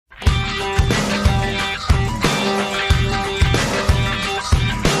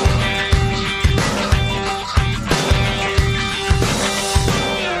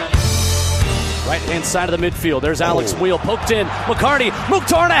side of the midfield. There's Alex Wheel poked in. McCarty,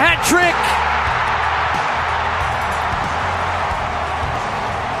 Mukhtar, and a hat trick.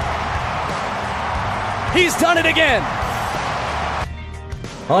 He's done it again.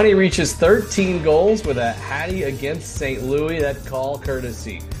 Honey reaches 13 goals with a hattie against St. Louis. That call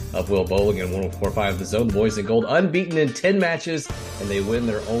courtesy of Will Bowling and 104.5 The Zone. The boys in gold unbeaten in 10 matches, and they win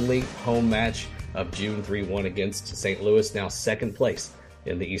their only home match of June 3-1 against St. Louis, now second place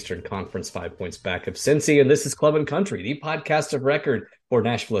in the Eastern Conference, 5 points back of Cincy. And this is Club and Country, the podcast of record for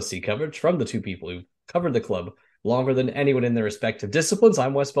Nashville SC coverage from the two people who covered the club longer than anyone in their respective disciplines.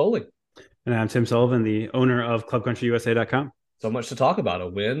 I'm Wes Bowling. And I'm Tim Sullivan, the owner of ClubCountryUSA.com. So much to talk about. A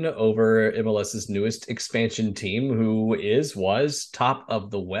win over MLS's newest expansion team, who was top of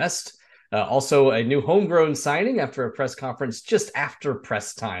the West. Also a new homegrown signing after a press conference just after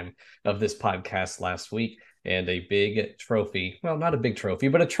press time of this podcast last week. And a big trophy. Well, not a big trophy,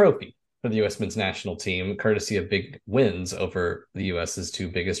 but a trophy for the U.S. men's national team, courtesy of big wins over the U.S.'s two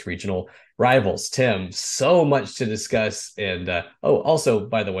biggest regional rivals. Tim, so much to discuss. And also,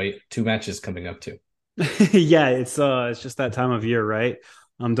 by the way, 2 matches coming up too. Yeah, it's just that time of year, right?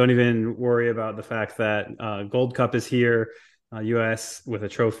 Don't even worry about the fact that Gold Cup is here, U.S. with a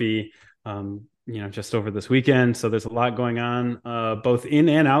trophy, just over this weekend. So there's a lot going on, both in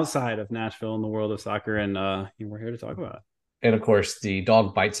and outside of Nashville in the world of soccer, and we're here to talk about it. And of course, the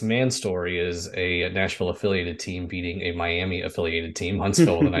dog bites man story is a Nashville affiliated team beating a Miami affiliated team,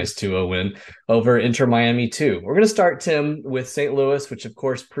 Huntsville, with a nice 2-0 win over Inter Miami 2. We're going to start, Tim, with St. Louis, which of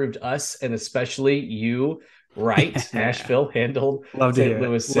course proved us and especially you right. Nashville handled St.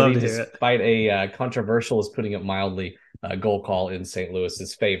 Louis City despite a controversial, is putting it mildly, goal call in St.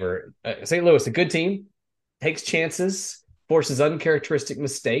 Louis's favor. St. Louis, a good team, takes chances, forces uncharacteristic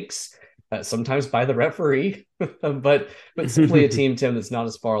mistakes, sometimes by the referee, but simply a team, Tim, that's not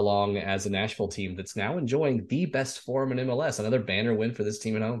as far along as a Nashville team that's now enjoying the best form in MLS. Another banner win for this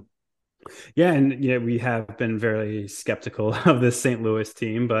team at home. Yeah, and we have been very skeptical of this St. Louis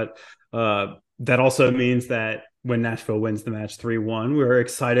team, but that also means that when Nashville wins the match 3-1, we're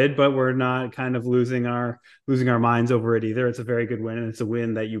excited, but we're not kind of losing our minds over it either. It's a very good win, and it's a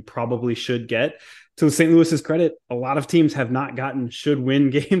win that you probably should get. To St. Louis's credit, a lot of teams have not gotten should-win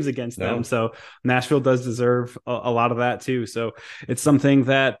games against them, so Nashville does deserve a lot of that too. So it's something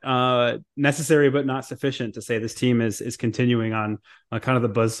that necessary but not sufficient to say this team is continuing on kind of the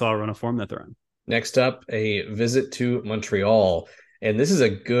buzzsaw run of form that they're on. Next up, a visit to Montreal. And this is a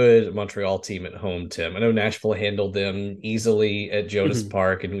good Montreal team at home, Tim. I know Nashville handled them easily at Jonas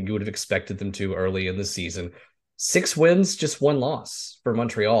Park, and you would have expected them to early in the season. 6 wins, just 1 loss for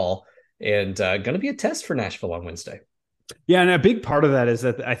Montreal, and going to be a test for Nashville on Wednesday. Yeah, and a big part of that is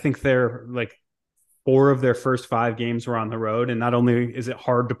that I think they're 4 of their first 5 games were on the road, and not only is it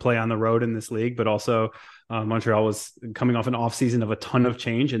hard to play on the road in this league, but also Montreal was coming off an offseason of a ton of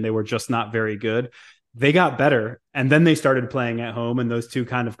change, and they were just not very good. They got better, and then they started playing at home, and those two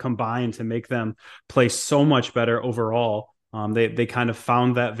kind of combined to make them play so much better overall. They kind of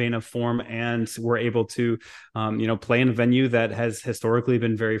found that vein of form and were able to, play in a venue that has historically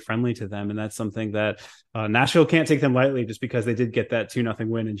been very friendly to them. And that's something that Nashville can't take them lightly, just because they did get that 2-0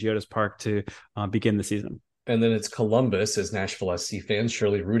 win in Geodis Park to begin the season. And then it's Columbus, as Nashville SC fans,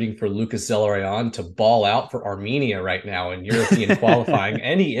 surely rooting for Lucas Zelarayan to ball out for Armenia right now in European qualifying.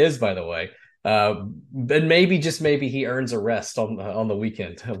 And he is, by the way. And maybe, just maybe, he earns a rest on the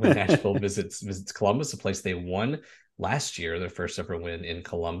weekend when Nashville visits Columbus, a place they won last year, their first ever win in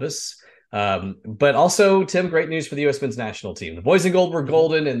Columbus. But also, Tim, great news for the U.S. men's national team. The boys in gold were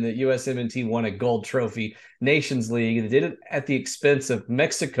golden, and the USMNT won a gold trophy, Nations League. They did it at the expense of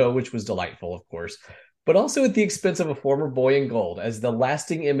Mexico, which was delightful, of course, but also at the expense of a former boy in gold, as the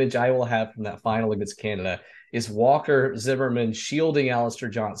lasting image I will have from that final against Canada is Walker Zimmerman shielding Alistair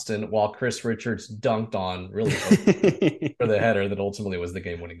Johnston while Chris Richards dunked on really for the header that ultimately was the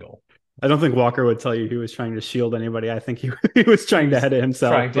game-winning goal. I don't think Walker would tell you he was trying to shield anybody. I think he was trying to head it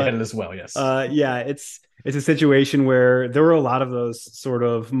himself. Trying to head it as well, yes. It's a situation where there were a lot of those sort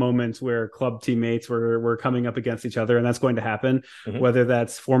of moments where club teammates were coming up against each other, and that's going to happen, whether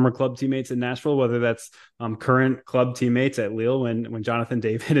that's former club teammates in Nashville, whether that's current club teammates at Lille when Jonathan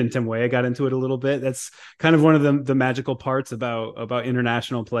David and Tim Weah got into it a little bit. That's kind of one of the magical parts about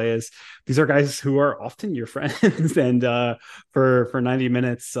international play is these are guys who are often your friends. And for 90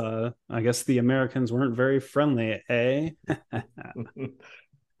 minutes, I guess the Americans weren't very friendly, eh?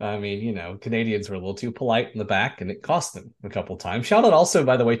 I mean, Canadians were a little too polite in the back, and it cost them a couple times. Shout out also,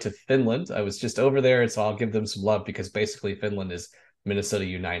 by the way, to Finland. I was just over there, so I'll give them some love, because basically Finland is Minnesota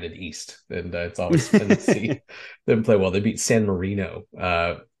United East, and it's always fun to see them play well. They beat San Marino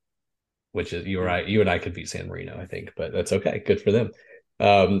which is you're right. You and I could beat San Marino, I think, but that's okay. Good for them.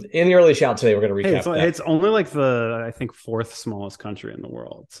 In the early shout today, we're going to recap it's only like the, I think, fourth smallest country in the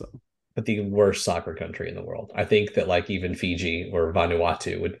world. So, but the worst soccer country in the world. I think that like even Fiji or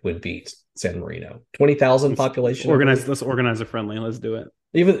Vanuatu would beat San Marino. 20,000 population. Let's organize a friendly. Let's do it.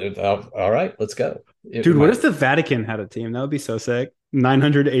 Even all right, let's go. Dude, what if the Vatican had a team? That would be so sick.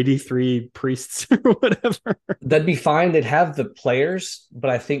 983 priests or whatever. That'd be fine. They'd have the players, but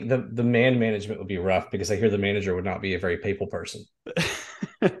I think the man management would be rough because I hear the manager would not be a very papal person.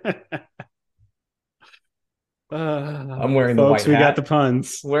 I'm wearing the white hat. We got the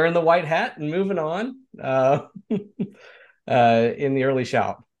puns. Wearing the white hat and moving on. In the early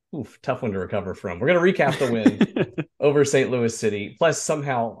shout. Oof, tough one to recover from. We're going to recap the win over St. Louis City. Plus,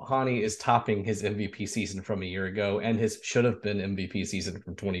 somehow, Hani is topping his MVP season from a year ago and his should have been MVP season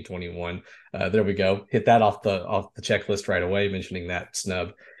from 2021. There we go. Hit that off the checklist right away, mentioning that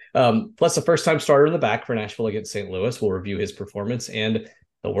snub. Plus, a first-time starter in the back for Nashville against St. Louis. We'll review his performance and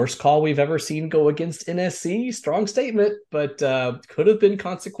the worst call we've ever seen go against NSC. Strong statement, but could have been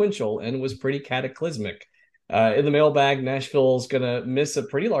consequential and was pretty cataclysmic. In the mailbag, Nashville's going to miss a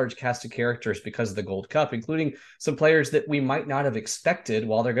pretty large cast of characters because of the Gold Cup, including some players that we might not have expected,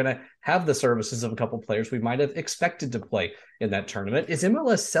 while they're going to have the services of a couple players we might have expected to play in that tournament. Is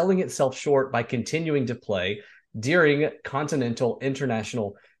MLS selling itself short by continuing to play during continental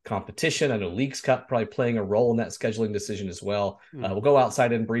international competition? I know Leagues Cup probably playing a role in that scheduling decision as well. We'll go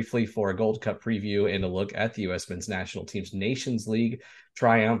outside in briefly for a Gold Cup preview and a look at the U.S. men's national team's Nations League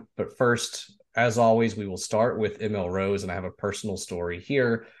triumph. But first, as always, we will start with ML Rose, and I have a personal story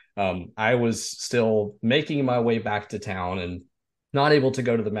here. I was still making my way back to town and not able to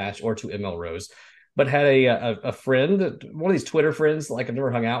go to the match or to ML Rose, but had a friend, one of these Twitter friends, like I've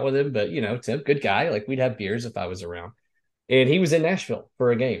never hung out with him, but, you know, Tim, good guy. Like we'd have beers if I was around. And he was in Nashville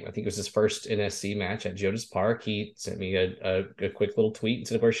for a game. I think it was his first NSC match at Jodas Park. He sent me a quick little tweet and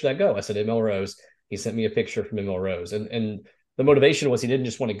said, "Where should I go?" I said, "ML Rose." He sent me a picture from ML Rose. And the motivation was he didn't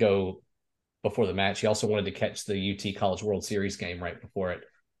just want to go before the match. He also wanted to catch the UT College World Series game right before it.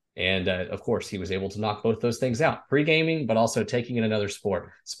 And of course, he was able to knock both those things out. Pre-gaming, but also taking in another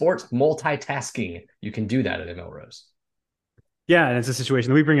sport. Sports multitasking. You can do that at ML Rose. Yeah, and it's a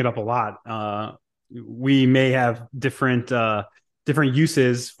situation that we bring it up a lot. We may have different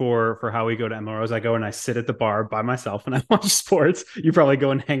uses for how we go to ML Rose. I go and I sit at the bar by myself and I watch sports. You probably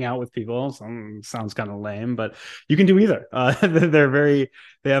go and hang out with people. Sounds kind of lame, but you can do either. They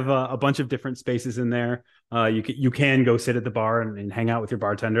have a bunch of different spaces in there. You can go sit at the bar and hang out with your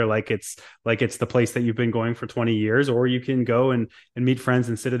bartender like it's the place that you've been going for 20 years, or you can go and meet friends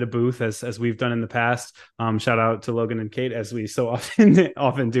and sit at a booth as we've done in the past. Shout out to Logan and Kate, as we so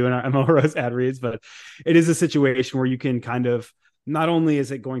often do in our ML Rose ad reads. But it is a situation where you can kind of, not only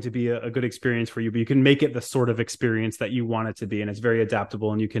is it going to be a good experience for you, but you can make it the sort of experience that you want it to be. And it's very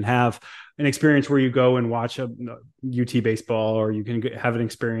adaptable. And you can have an experience where you go and watch a UT baseball, or you can have an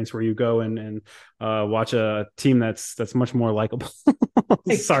experience where you go and watch a team that's much more likable.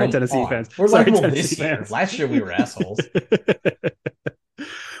 Hey, sorry, Tennessee fans. We're sorry, likable Tennessee this year. fans. Last year we were assholes.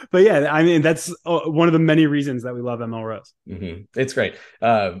 But yeah, I mean, that's one of the many reasons that we love ML Rose. Mm-hmm. It's great.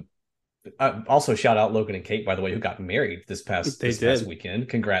 Also, shout out Logan and Kate, by the way, who got married this past weekend.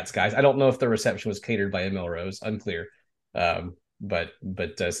 Congrats, guys. I don't know if the reception was catered by ML Rose. Unclear. But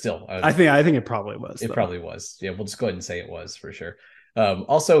still, I think it probably was. It probably was. Yeah, we'll just go ahead and say it was for sure.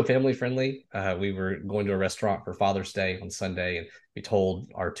 Also family friendly. We were going to a restaurant for Father's Day on Sunday, and we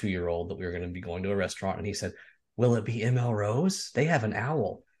told our 2-year-old that we were going to be going to a restaurant, and he said, "Will it be ML Rose? They have an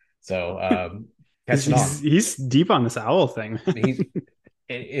owl." So he's deep on this owl thing.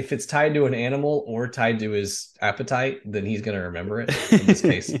 If it's tied to an animal or tied to his appetite, then he's going to remember it. In this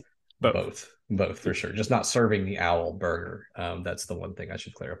case, both for sure. Just not serving the owl burger. That's the one thing I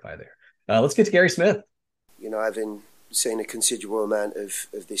should clarify there. Let's get to Gary Smith. You know, having seen a considerable amount of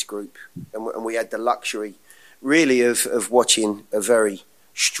this group, and we had the luxury, really, of watching a very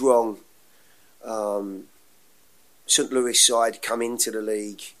strong St. Louis side come into the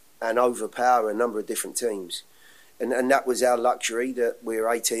league and overpower a number of different teams. And that was our luxury, that we're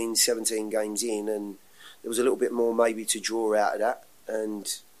 18, 17 games in, and there was a little bit more maybe to draw out of that.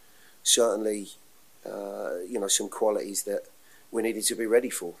 And certainly, some qualities that we needed to be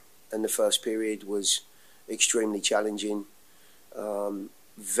ready for. And the first period was extremely challenging,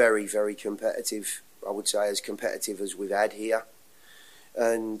 very, very competitive. I would say as competitive as we've had here.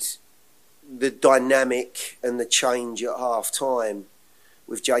 And the dynamic and the change at half-time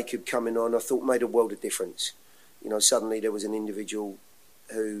with Jacob coming on, I thought made a world of difference. You know, suddenly there was an individual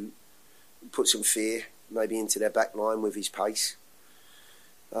who put some fear maybe into their back line with his pace.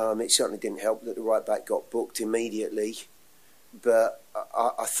 It certainly didn't help that the right back got booked immediately, but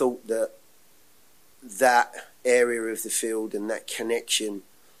I thought that area of the field and that connection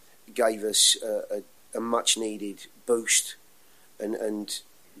gave us a much needed boost and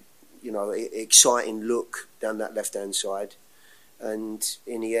exciting look down that left hand side. And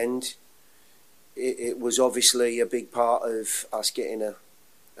in the end, it was obviously a big part of us getting a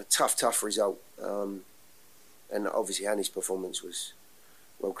tough result. And obviously Hanny's performance was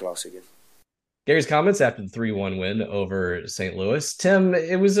world class again. Gary's comments after the 3-1 win over St. Louis. Tim,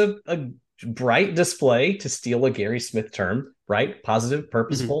 it was a bright display, to steal a Gary Smith term, bright, positive,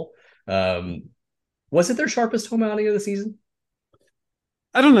 purposeful. Was it their sharpest home outing of the season?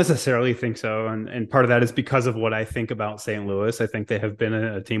 I don't necessarily think so. And part of that is because of what I think about St. Louis. I think they have been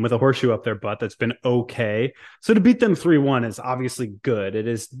a team with a horseshoe up their butt that's been okay. So to beat them 3-1 is obviously good. It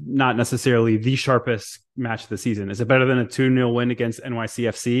is not necessarily the sharpest match of the season. Is it better than a 2-0 win against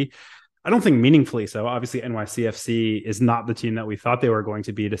NYCFC? I don't think meaningfully so. Obviously, NYCFC is not the team that we thought they were going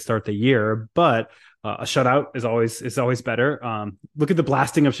to be to start the year, but a shutout is always better. Look at the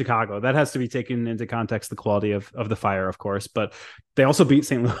blasting of Chicago. That has to be taken into context, the quality of the Fire, of course. But they also beat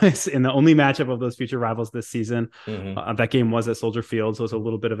St. Louis in the only matchup of those future rivals this season. That game was at Soldier Field, so it's a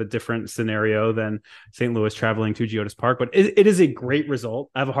little bit of a different scenario than St. Louis traveling to Geodis Park. But it is a great result.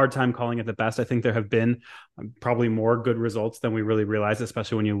 I have a hard time calling it the best. I think there have been probably more good results than we really realize,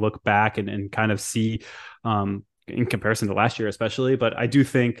 especially when you look back and kind of see in comparison to last year, especially. But I do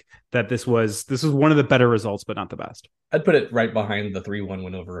think that this was one of the better results, but not the best. I'd put it right behind the 3-1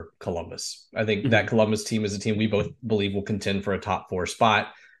 win over Columbus. I think that Columbus team is a team we both believe will contend for a top 4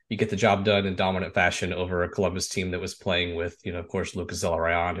 spot. You get the job done in dominant fashion over a Columbus team that was playing with, of course, Lucas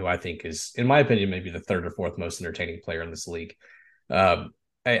Zelarayan, who I think is, in my opinion, maybe the 3rd or 4th most entertaining player in this league. But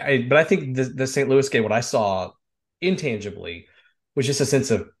I think the St. Louis game, what I saw intangibly was just a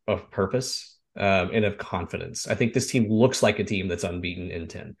sense of purpose and of confidence. I think this team looks like a team that's unbeaten in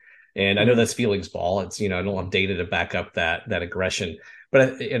 10. And I know that's feelings ball. It's, I don't have data to back up that aggression,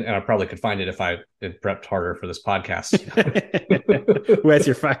 but I probably could find it if I had prepped harder for this podcast. Wes,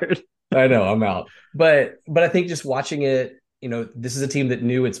 you're fired. I know, I'm out. But I think just watching it, this is a team that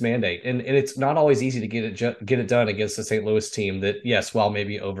knew its mandate, and it's not always easy to get it done against a St. Louis team that, yes, while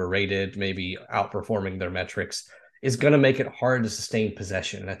maybe overrated, maybe outperforming their metrics, is going to make it hard to sustain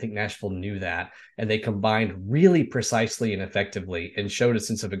possession. And I think Nashville knew that, and they combined really precisely and effectively and showed a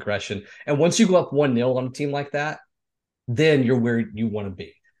sense of aggression. And once you go up 1-0 on a team like that, then you're where you want to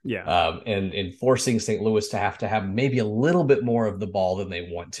be. Yeah. And forcing St. Louis to have maybe a little bit more of the ball than they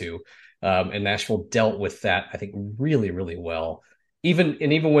want to. And Nashville dealt with that, I think, really, really well. Even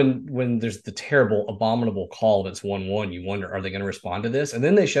when there's the terrible, abominable call that's 1-1, you wonder, are they going to respond to this? And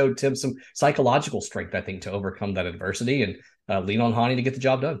then they showed Tim some psychological strength, I think, to overcome that adversity and lean on Hani to get the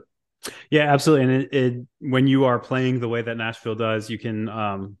job done. Yeah, absolutely. And when you are playing the way that Nashville does, you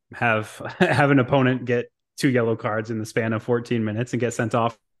can have an opponent get 2 yellow cards in the span of 14 minutes and get sent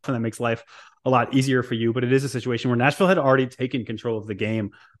off, and that makes life a lot easier for you. But it is a situation where Nashville had already taken control of the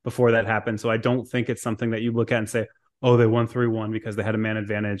game before that happened. So I don't think it's something that you look at and say, oh, they won 3-1 because they had a man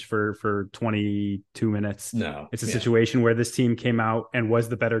advantage for 22 minutes. No, it's a situation where this team came out and was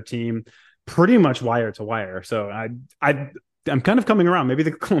the better team pretty much wire to wire. So I'm kind of coming around. Maybe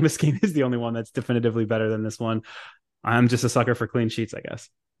the Columbus game is the only one that's definitively better than this one. I'm just a sucker for clean sheets, I guess.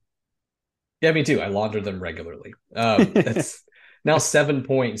 Yeah, me too. I launder them regularly. That's now 7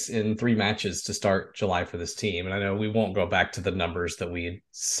 points in 3 matches to start July for this team. And I know we won't go back to the numbers that we had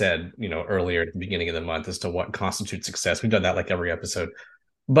said, earlier at the beginning of the month as to what constitutes success. We've done that like every episode.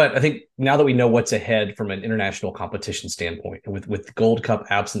 But I think now that we know what's ahead from an international competition standpoint, with Gold Cup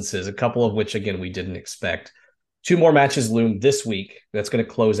absences, a couple of which, again, we didn't expect, 2 more matches loom this week. That's going to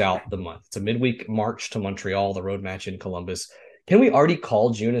close out the month. It's a midweek march to Montreal, the road match in Columbus. Can we already call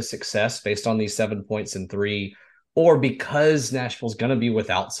June a success based on these 7 points in 3? Or because Nashville's going to be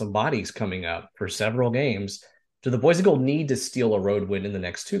without some bodies coming up for several games, do the Boys of Gold need to steal a road win in the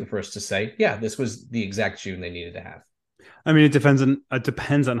next 2 for us to say, yeah, this was the exact June they needed to have? I mean, it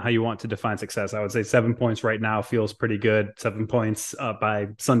depends on how you want to define success. I would say 7 points right now feels pretty good. 7 points by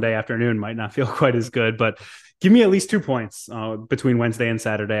Sunday afternoon might not feel quite as good, but give me at least 2 points between Wednesday and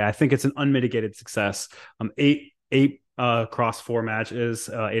Saturday. I think it's an unmitigated success. 8 across 4 matches,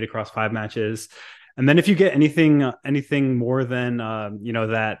 8 across 5 matches. And then if you get anything more than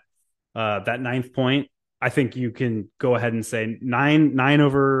that 9th point, I think you can go ahead and say 9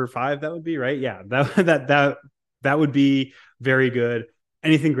 over 5. That would be right. Yeah, that would be very good.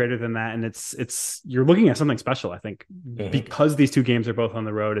 Anything greater than that, and it's you're looking at something special. I think because these 2 games are both on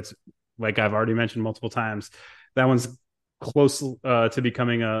the road. It's like I've already mentioned multiple times. That one's close to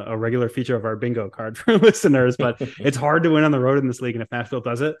becoming a regular feature of our bingo card for listeners. But it's hard to win on the road in this league, and if Nashville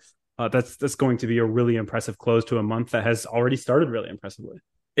does it, that's going to be a really impressive close to a month that has already started really impressively.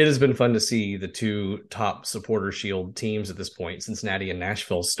 It has been fun to see the two top supporter shield teams at this point, Cincinnati and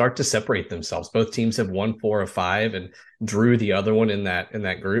Nashville, start to separate themselves. Both teams have won 4 of 5 and drew the other one in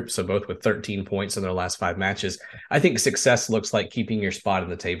that group. So both with 13 points in their last 5 matches. I think success looks like keeping your spot in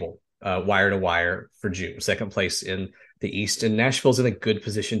the table, wire to wire for June, second place in the East. And Nashville's in a good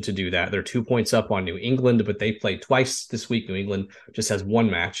position to do that. They're 2 points up on New England, but they play twice this week. New England just has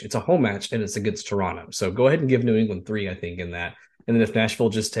 1 match. It's a home match, and it's against Toronto. So go ahead and give New England 3, I think, in that. And then if Nashville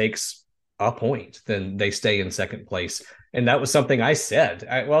just takes a point, then they stay in second place. And that was something I said.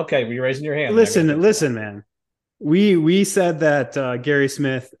 Okay, were you raising your hand? Listen, man. We said that Gary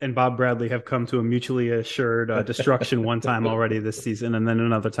Smith and Bob Bradley have come to a mutually assured destruction one time already this season, and then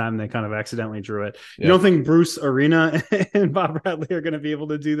another time they kind of accidentally drew it. You don't think Bruce Arena and Bob Bradley are going to be able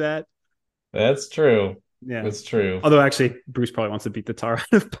to do that? That's true. Yeah, that's true. Although actually, Bruce probably wants to beat the tar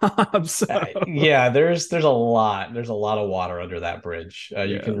out of Bob. So. Yeah, there's a lot of water under that bridge.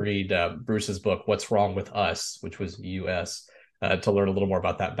 You can read Bruce's book, "What's Wrong with Us," which was U.S. To learn a little more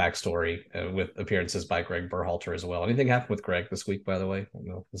about that backstory, with appearances by Greg Berhalter as well. Anything happened with Greg this week, by the way? I don't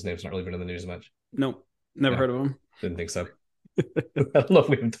know. His name's not really been in the news much. Nope, never heard of him. Didn't think so. I don't know if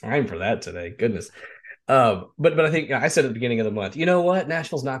we have time for that today. Goodness. But I think I said at the beginning of the month, you know what?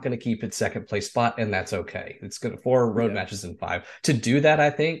 Nashville's not going to keep its second place spot, and that's okay. It's going to 4 road matches in 5. To do that,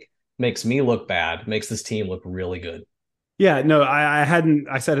 I think, makes me look bad, makes this team look really good. Yeah, no,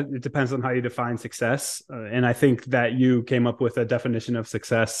 I said it depends on how you define success. And I think that you came up with a definition of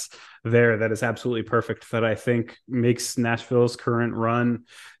success there that is absolutely perfect, that I think makes Nashville's current run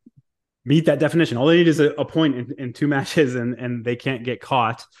meet that definition. All they need is a point in 2 matches, and they can't get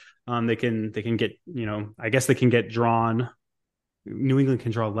caught. They can get, I guess they can get drawn. New England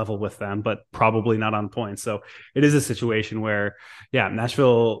can draw level with them, but probably not on points. So it is a situation where,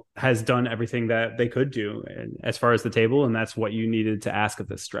 Nashville has done everything that they could do as far as the table, and that's what you needed to ask at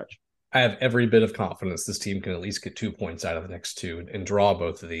this stretch. I have every bit of confidence this team can at least get 2 points out of the next 2 and draw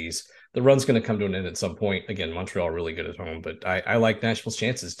both of these. The run's going to come to an end at some point. Again, Montreal really good at home, but I like Nashville's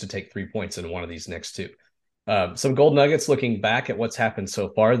chances to take 3 points in one of these next 2. Some gold nuggets looking back at what's happened so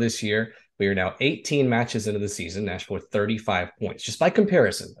far this year. We are now 18 matches into the season. Nashville with 35 points. Just by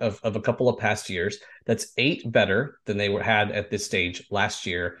comparison of a couple of past years, that's 8 better than they had at this stage last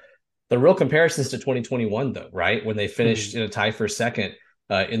year. The real comparisons to 2021, though, right? When they finished in a tie for second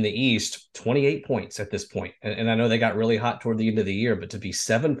in the East, 28 points at this point. And I know they got really hot toward the end of the year, but to be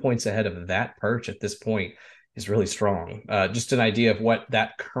 7 points ahead of that perch at this point is really strong. Just an idea of what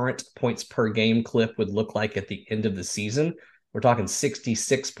that current points per game clip would look like at the end of the season. We're talking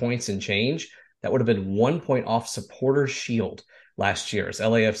 66 points and change. That would have been 1 point off Supporter Shield last year, as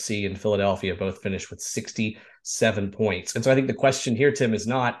LAFC and Philadelphia both finished with 67 points. And so I think the question here, Tim, is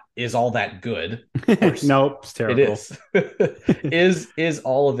not, is all that good? Nope, it's terrible. It is. Is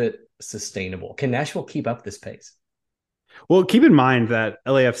all of it sustainable? Can Nashville keep up this pace? Well, keep in mind that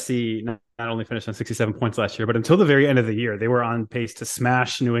LAFC not only finished on 67 points last year, but until the very end of the year, they were on pace to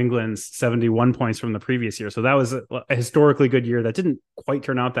smash New England's 71 points from the previous year. So that was a historically good year. That didn't quite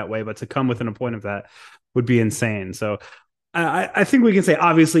turn out that way, but to come within a point of that would be insane. So I think we can say,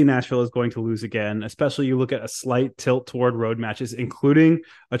 obviously, Nashville is going to lose again, especially you look at a slight tilt toward road matches, including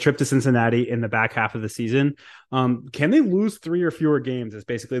a trip to Cincinnati in the back half of the season. Can they lose 3 or fewer games? It's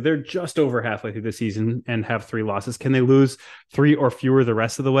basically, they're just over halfway through the season and have 3 losses. Can they lose 3 or fewer the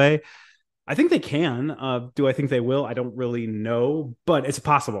rest of the way? I think they can. Do I think they will? I don't really know, but it's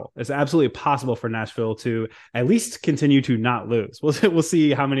possible. It's absolutely possible for Nashville to at least continue to not lose. We'll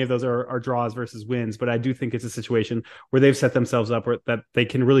see how many of those are draws versus wins, but I do think it's a situation where they've set themselves up that they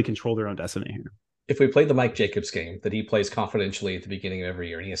can really control their own destiny here. If we play the Mike Jacobs game that he plays confidentially at the beginning of every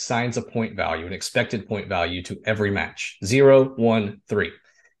year, and he assigns a point value, an expected point value to every match, 0, 1, 3.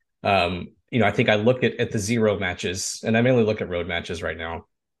 I think I look at the 0 matches, and I mainly look at road matches right now.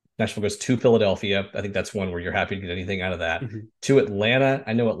 Nashville goes to Philadelphia. I think that's one where you're happy to get anything out of that. To Atlanta.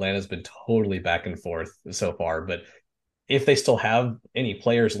 I know Atlanta's been totally back and forth so far, but if they still have any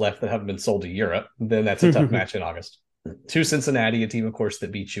players left that haven't been sold to Europe, then that's a tough match in August. To Cincinnati, a team, of course,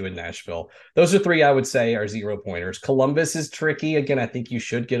 that beat you in Nashville. Those are 3 I would say are 0 pointers. Columbus is tricky. Again, I think you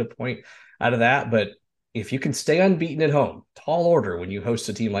should get a point out of that, but if you can stay unbeaten at home, tall order when you host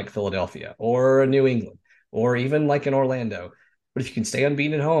a team like Philadelphia or New England or even like in Orlando. But if you can stay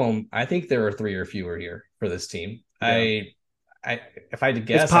unbeaten at home, I think there are 3 or fewer here for this team. Yeah. If I had to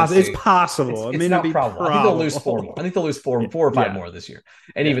guess, it's possible. It's not probable. I think they'll lose 4 more. I think they'll lose 4 or 5 more this year.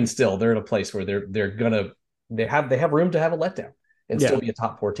 And even still, they're in a place where they're gonna they have room to have a letdown and still be a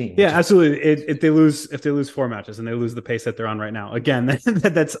top 4 team. Yeah, absolutely. If they lose 4 matches and they lose the pace that they're on right now, again,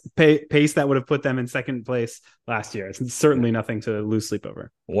 that's pace that would have put them in second place last year. It's certainly nothing to lose sleep over.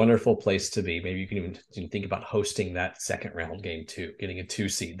 Wonderful place to be. Maybe you can even think about hosting that second round game too, getting a 2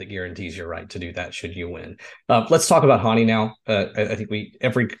 seed that guarantees your right to do that should you win. Let's talk about Hani now. I think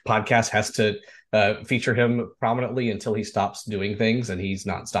every podcast has to feature him prominently until he stops doing things, and he's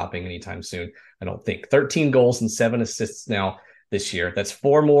not stopping anytime soon, I don't think. 13 goals and 7 assists now this year. That's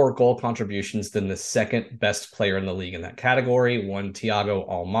 4 more goal contributions than the second best player in the league in that category, one Thiago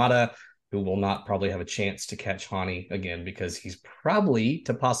Almada, who will not probably have a chance to catch Hani again because he's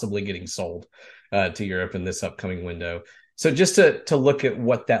possibly getting sold to Europe in this upcoming window. So just to look at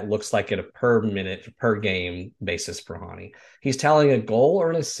what that looks like at a per minute, per game basis for Hani, he's tallying a goal or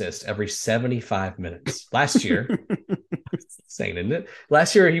an assist every 75 minutes. Last year, insane, isn't it?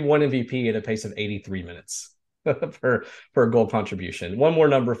 Last year, he won MVP at a pace of 83 minutes. for a goal contribution. One more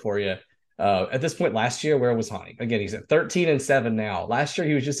number for you. At this point last year, where was Hani? Again, he's at 13 and 7 now. Last year,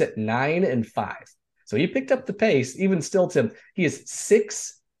 he was just at 9 and 5. So he picked up the pace. Even still, Tim, he is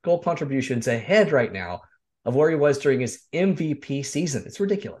 6 goal contributions ahead right now of where he was during his MVP season. It's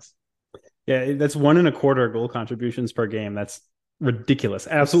ridiculous. Yeah, that's 1.25 goal contributions per game. That's ridiculous.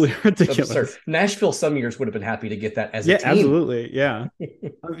 Absolutely ridiculous. Absurd. Nashville some years would have been happy to get that as a team. Absolutely. Yeah.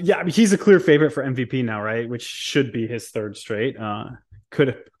 I mean, he's a clear favorite for MVP now, right? Which should be his 3rd straight.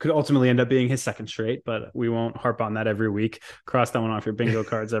 Could ultimately end up being his 2nd straight, but we won't harp on that every week. Cross that one off your bingo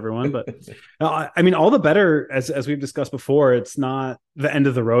cards, everyone. But I mean, all the better, as we've discussed before, it's not the end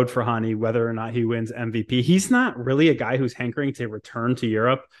of the road for Hani, whether or not he wins MVP. He's not really a guy who's hankering to return to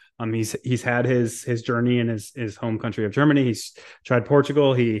Europe. He's had his journey in his home country of Germany. He's tried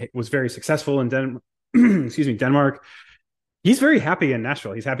Portugal. He was very successful in Denmark. He's very happy in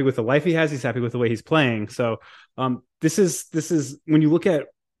Nashville. He's happy with the life he has. He's happy with the way he's playing. So this is when you look at,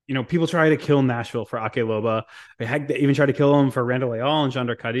 people try to kill Nashville for Ake Loba. They even tried to kill him for Randall Leal and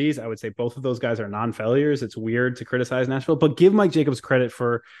Jandor Cadiz. I would say both of those guys are non-failures. It's weird to criticize Nashville, but give Mike Jacobs credit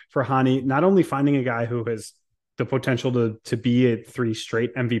for Hani, not only finding a guy who has the potential to be at 3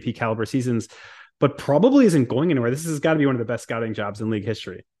 straight MVP caliber seasons, but probably isn't going anywhere. This has got to be one of the best scouting jobs in league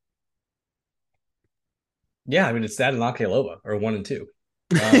history. Yeah, I mean, it's that and Ake Loba are 1 and 2.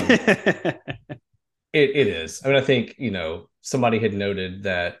 It is. I mean, I think, somebody had noted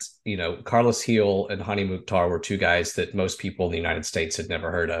that, Carlos Heel and Hani Mukhtar were 2 guys that most people in the United States had never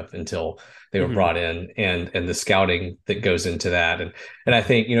heard of until they were brought in, and the scouting that goes into that. And I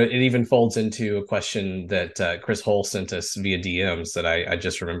think, it even folds into a question that Chris Hull sent us via DMs that I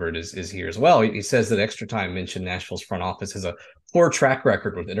just remembered is here as well. He says that Extra Time mentioned Nashville's front office has a poor track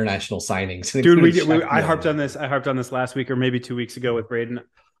record with international signings. Dude, I harped on this last week or maybe 2 weeks ago with Braden.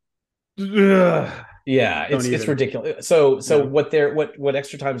 Ugh. Yeah, it's ridiculous. So what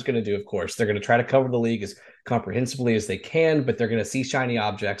Extra Time is going to do, of course, they're going to try to cover the league as comprehensively as they can, but they're going to see shiny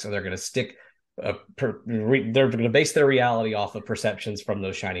objects and they're going to stick. They're going to base their reality off of perceptions from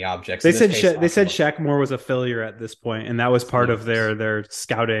those shiny objects. They said Shaq Moore was a failure at this point, and that was part of their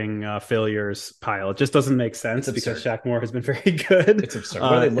scouting failures pile. It just doesn't make sense because Shaq Moore has been very good. It's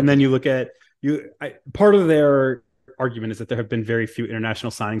absurd. And then you look at part of their argument is that there have been very few international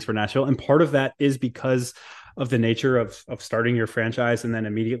signings for Nashville, and part of that is because of the nature of starting your franchise and then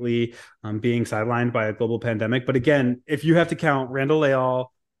immediately being sidelined by a global pandemic. But again, if you have to count Randall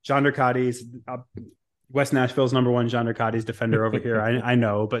Leal, Jandor Cadiz, West Nashville's number 1 Jandor Cadiz defender over here, I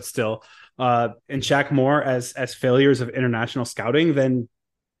know, but still, and Shaq Moore as failures of international scouting, then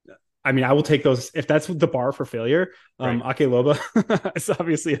I mean, I will take those if that's the bar for failure. Right. Ake Loba is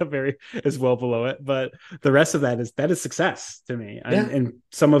obviously is well below it, but the rest of that is success to me. Yeah. And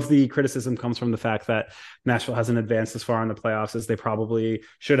some of the criticism comes from the fact that Nashville hasn't advanced as far in the playoffs as they probably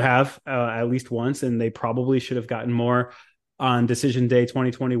should have at least once, and they probably should have gotten more on decision day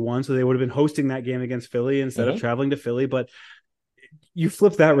 2021. So they would have been hosting that game against Philly instead of traveling to Philly. But you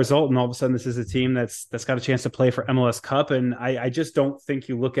flip that result and all of a sudden this is a team that's got a chance to play for MLS Cup. And I just don't think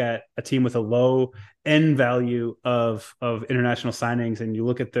you look at a team with a low end value of international signings and you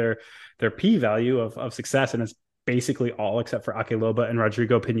look at their P value of success, and it's basically all except for Ake Loba and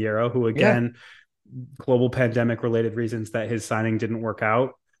Rodrigo Pinheiro, who again, global pandemic related reasons that his signing didn't work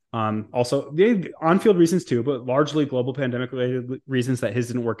out. Also the on-field reasons too, but largely global pandemic related reasons that his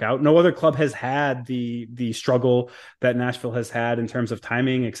didn't work out. No other club has had the struggle that Nashville has had in terms of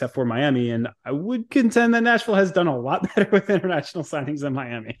timing, except for Miami. And I would contend that Nashville has done a lot better with international signings than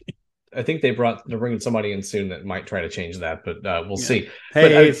Miami. I think they're bringing somebody in soon that might try to change that, but we'll see.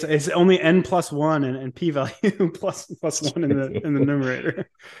 Hey, it's only n+1 and p-value plus one in the numerator.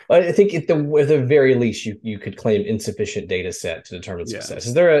 I think at the very least, you could claim insufficient data set to determine success.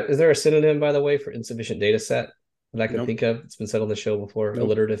 Is there a synonym, by the way, for insufficient data set that I can think of? It's been said on the show before. Nope.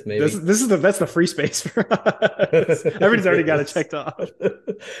 Alliterative, maybe. That's the free space for us. Everybody's already got it checked off.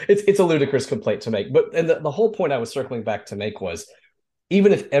 It's a ludicrous complaint to make, but the whole point I was circling back to make was,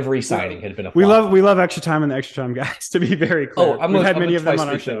 even if every signing had been a flop. We love extra time and the extra time guys, to be very clear. We've had many of them on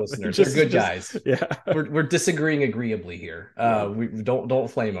our show. Listeners. They're good guys. Yeah. We're disagreeing agreeably here. We don't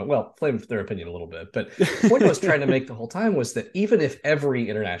flame them. Well, flame their opinion a little bit. But the point I was trying to make the whole time was that even if every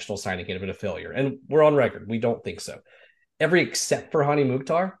international signing had been a failure, and we're on record, we don't think so. Every except for Hani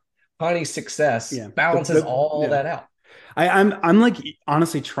Mukhtar, Hani's success balances all that out. I'm like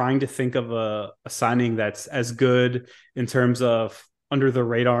honestly trying to think of a signing that's as good in terms of under the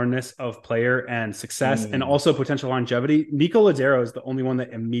radarness of player and success and also potential longevity. Nico Ladero is the only one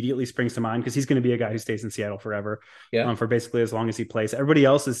that immediately springs to mind because he's going to be a guy who stays in Seattle forever for basically as long as he plays. Everybody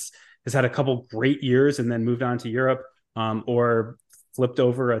else has had a couple great years and then moved on to Europe or flipped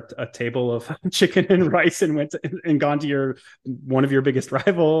over a table of chicken and rice and gone to one of your biggest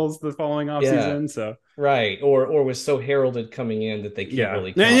rivals the following offseason. So right. Or was so heralded coming in that they can't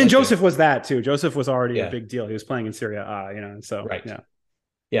really count. And Joseph was that too. Joseph was already a big deal. He was playing in Serie A, so right.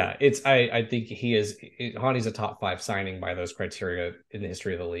 Yeah, I think Hani's a top 5 signing by those criteria in the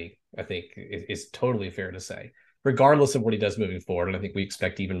history of the league. I think is totally fair to say, regardless of what he does moving forward. And I think we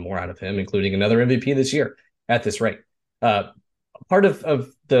expect even more out of him, including another MVP this year at this rate. Part of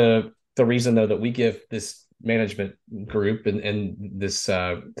the reason, though, that we give this management group and this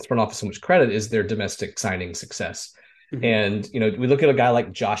front office so much credit is their domestic signing success. Mm-hmm. And, we look at a guy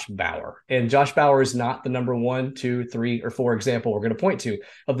like Josh Bauer, and Josh Bauer is not the number 1, 2, 3, or 4 example we're going to point to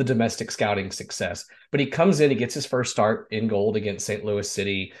of the domestic scouting success. But he comes in, he gets his first start in gold against St. Louis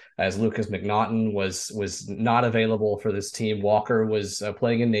City as Lucas McNaughton was not available for this team. Walker was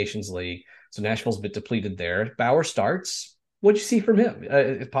playing in Nations League. So Nashville's a bit depleted there. Bauer starts. What'd you see from him?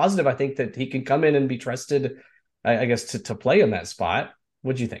 It's positive. I think that he can come in and be trusted, I guess, to play in that spot.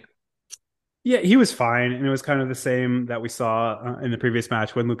 What'd you think? Yeah, he was fine. And it was kind of the same that we saw in the previous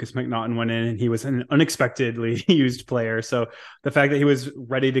match when Lucas McNaughton went in and he was an unexpectedly used player. So the fact that he was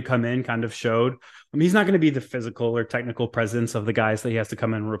ready to come in kind of showed. He's not going to be the physical or technical presence of the guys that he has to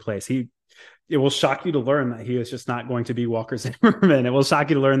come in and replace. It will shock you to learn that he is just not going to be Walker Zimmerman. It will shock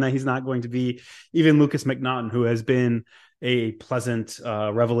you to learn that he's not going to be even Lucas McNaughton, who has been a pleasant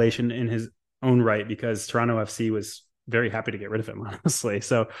revelation in his own right, because Toronto FC was very happy to get rid of him, honestly.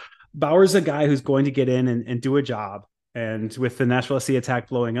 So Bauer's a guy who's going to get in and do a job. And with the Nashville SC attack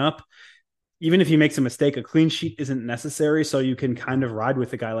blowing up, even if he makes a mistake, a clean sheet isn't necessary. So you can kind of ride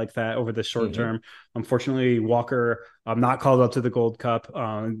with a guy like that over the short term. Unfortunately, Walker not called up to the Gold Cup.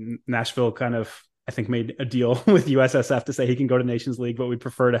 Nashville kind of, I think, made a deal with USSF to say he can go to Nations League, but we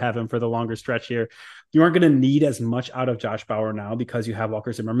prefer to have him for the longer stretch here. You aren't going to need as much out of Josh Bauer now because you have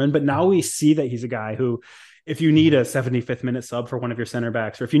Walker Zimmerman, but now we see that he's a guy who, if you need a 75th minute sub for one of your center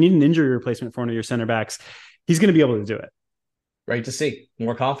backs, or if you need an injury replacement for one of your center backs, he's going to be able to do it. Great to see.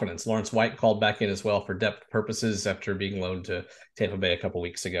 More confidence. Lawrence White called back in as well for depth purposes after being loaned to Tampa Bay a couple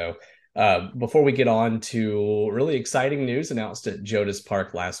weeks ago. Before we get on to really exciting news announced at Jodas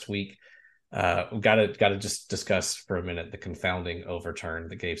Park last week, we've got to just discuss for a minute the confounding overturn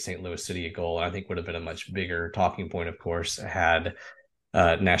that gave St. Louis City a goal. I think would have been a much bigger talking point, of course, had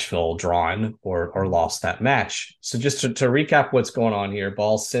Nashville drawn or lost that match. So just to recap what's going on here,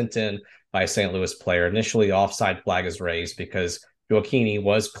 ball sent in by a St. Louis player. Initially, the offside flag is raised because Gioacchini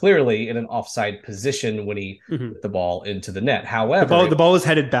was clearly in an offside position when he put the ball into the net. However, the ball was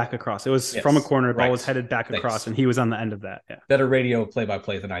headed back across. It was from a corner. The ball was headed back across, and he was on the end of that. Yeah. Better radio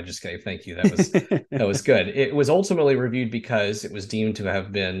play-by-play than I just gave. Thank you. That was good. It was ultimately reviewed because it was deemed to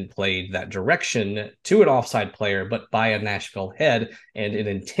have been played that direction to an offside player, but by a Nashville head, and an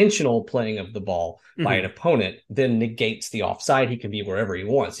intentional playing of the ball by an opponent then negates the offside. He can be wherever he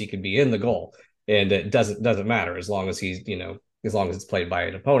wants. He can be in the goal, and it doesn't matter as long as he's as long as it's played by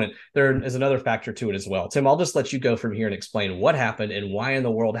an opponent. There is another factor to it as well. Tim, I'll just let you go from here and explain what happened and how in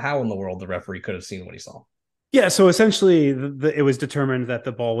the world the referee could have seen what he saw. Yeah, so essentially it was determined that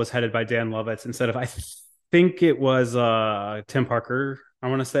the ball was headed by Dan Lovitz instead of, I think it was Tim Parker, I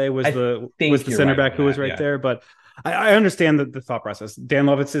want to say, was the center back who was right there. But I understand the thought process. Dan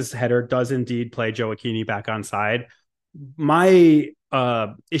Lovitz's header does indeed play Gioacchini back on side. My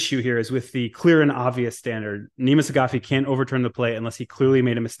issue here is with the clear and obvious standard. Nima Sagafi can't overturn the play unless he clearly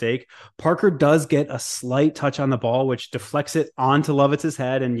made a mistake. Parker does get a slight touch on the ball, which deflects it onto Lovitz's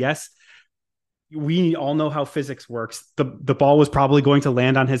head. And yes, we all know how physics works. The ball was probably going to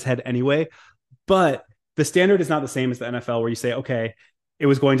land on his head anyway, but the standard is not the same as the NFL where you say, okay, it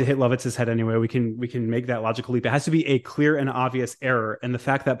was going to hit Lovitz's head anyway. We can make that logical leap. It has to be a clear and obvious error. And the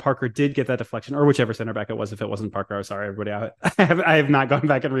fact that Parker did get that deflection, or whichever center back it was, if it wasn't Parker, I'm sorry, everybody. I have not gone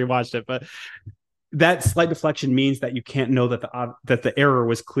back and rewatched it, but that slight deflection means that you can't know that the error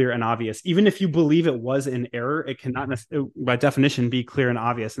was clear and obvious. Even if you believe it was an error, it cannot, by definition, be clear and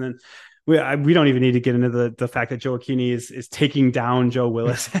obvious. And then we don't even need to get into the fact that Joe Aquini is taking down Joe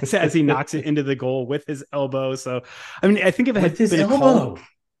Willis as he knocks it into the goal with his elbow. So, I mean, I think if it had been elbow, called,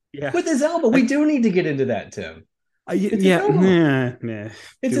 with his elbow, we do need to get into that, Tim. It's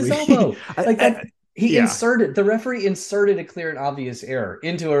his elbow. Like that. The referee inserted a clear and obvious error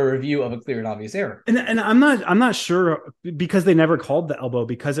into a review of a clear and obvious error. And I'm not sure, because they never called the elbow,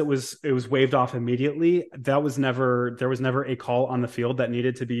 because it was waved off immediately. There was never a call on the field that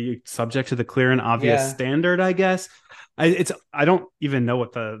needed to be subject to the clear and obvious standard, I guess. I don't even know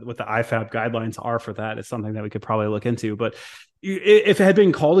what the IFAB guidelines are for that. It's something that we could probably look into, but if it had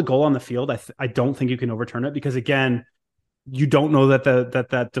been called a goal on the field, I don't think you can overturn it, because again, you don't know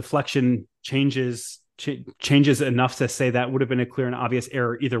that deflection changes enough to say that would have been a clear and obvious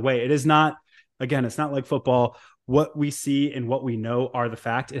error either way. It is not, again, it's not like football. What we see and what we know are the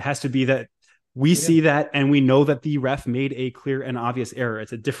fact. It has to be that we see that and we know that the ref made a clear and obvious error.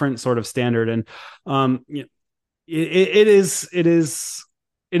 It's a different sort of standard. And it is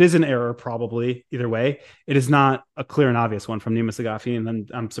an error probably either way. It is not a clear and obvious one from Nima Sagafi. And then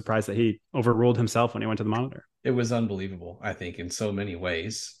I'm surprised that he overruled himself when he went to the monitor. It was unbelievable, I think, in so many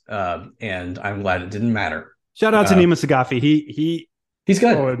ways. And I'm glad it didn't matter. Shout out to Nima Sagafi. He's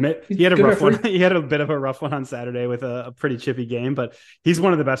good. I'll admit, he had a rough one. He had a bit of a rough one on Saturday with a pretty chippy game, but he's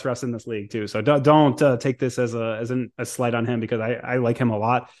one of the best refs in this league too. So don't take this as a slight on him, because I like him a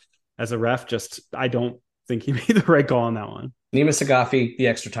lot as a ref. Just I don't think he made the right call on that one. Nima Sagafi, the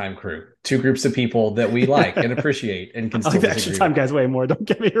Extra Time crew, two groups of people that we like and appreciate and can I still like the Extra Time guys way more. Don't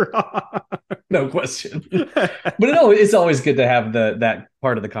get me wrong. No question. But it's always good to have that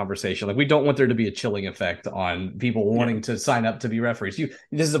part of the conversation. Like, we don't want there to be a chilling effect on people wanting to sign up to be referees.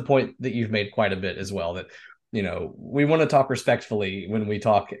 This is a point that you've made quite a bit as well, that, we want to talk respectfully when we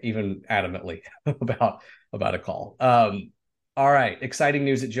talk even adamantly about a call. All right. Exciting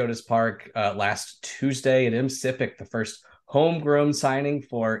news at Jonas Park last Tuesday at MSIPIC, the first homegrown signing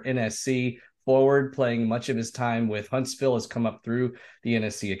for NSC. Forward, playing much of his time with Huntsville, has come up through the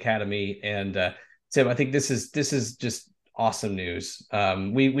NSC Academy. And Tim, I think this is just awesome news.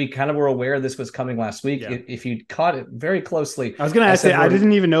 We kind of were aware this was coming last week. Yeah. If you caught it very closely, I was going to say, I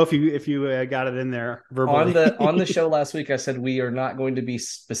didn't even know if you got it in there verbally. On the show last week, I said we are not going to be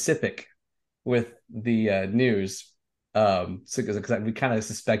specific with the news. Because we kind of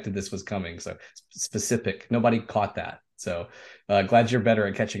suspected this was coming. So specific, nobody caught that. So glad you're better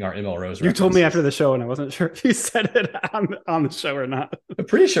at catching our ML Rose. You told me after the show, and I wasn't sure if you said it on the show or not. I'm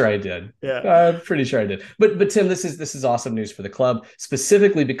pretty sure I did. Yeah, pretty sure I did. But Tim, this is awesome news for the club,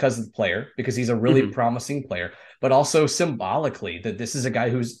 specifically because of the player, because he's a really promising player, but also symbolically that this is a guy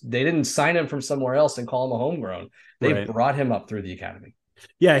they didn't sign him from somewhere else and call him a homegrown. They brought him up through the academy.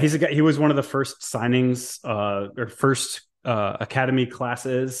 Yeah, he's a guy. He was one of the first signings or first academy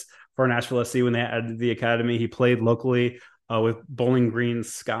classes for Nashville SC when they added the academy. He played locally with Bowling Green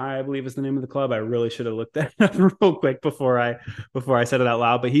Sky, I believe is the name of the club. I really should have looked that up real quick before I said it out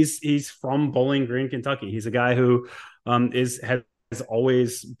loud. But he's from Bowling Green, Kentucky. He's a guy who has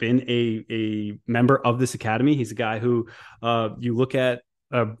always been a member of this academy. He's a guy who you look at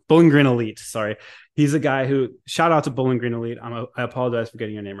Bowling Green Elite. Sorry. He's a guy who, shout out to Bowling Green Elite. I apologize for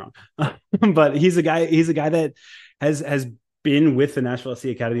getting your name wrong, but he's a guy that has been with the Nashville SC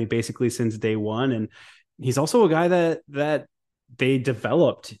Academy basically since day one. And he's also a guy that they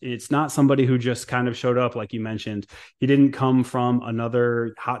developed. It's not somebody who just kind of showed up, like you mentioned. He didn't come from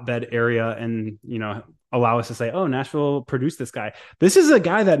another hotbed area and, allow us to say, oh, Nashville produced this guy. This is a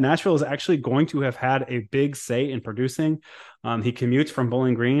guy that Nashville is actually going to have had a big say in producing. He commutes from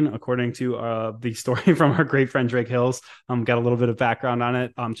Bowling Green, according to the story from our great friend Drake Hills. Got a little bit of background on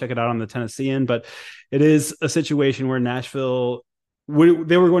it. Check it out on the Tennessean. But it is a situation where Nashville,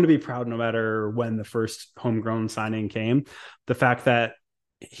 they were going to be proud no matter when the first homegrown signing came. The fact that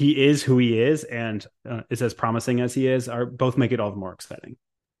he is who he is and is as promising as he is both make it all the more exciting.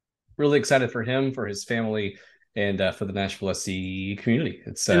 Really excited for him, for his family, and for the Nashville SC community.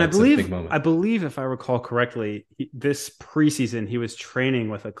 It's a big moment. I believe, if I recall correctly, this preseason he was training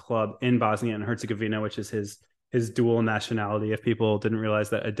with a club in Bosnia and Herzegovina, which is his his dual nationality. If people didn't realize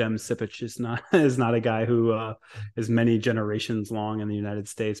that Adem Sipic is not a guy who is many generations long in the United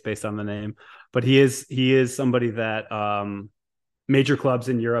States based on the name, but he is somebody that major clubs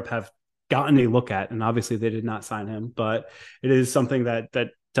in Europe have gotten a look at, and obviously they did not sign him, but it is something that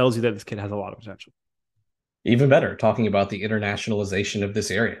tells you that this kid has a lot of potential. Even better, talking about the internationalization of this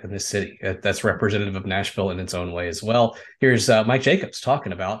area and this city. That's representative of Nashville in its own way as well. Here's Mike Jacobs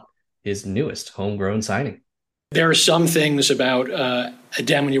talking about his newest homegrown signing. There are some things about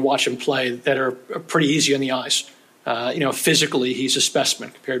Adem when you watch him play that are pretty easy on the eyes. Physically, he's a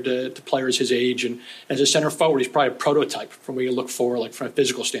specimen compared to players his age. And as a center forward, he's probably a prototype from what you look for, like from a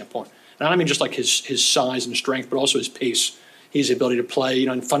physical standpoint. And I don't mean just like his size and strength, but also his pace. He's the ability to play,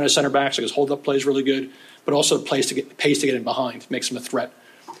 in front of the center backs. Like his hold-up play is really good, but also the pace to get in behind makes him a threat.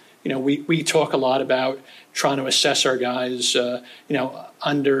 We talk a lot about trying to assess our guys,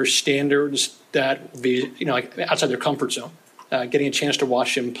 under standards that be, like outside their comfort zone. Getting a chance to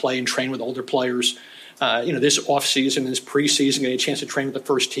watch him play and train with older players. This offseason, this preseason, getting a chance to train with the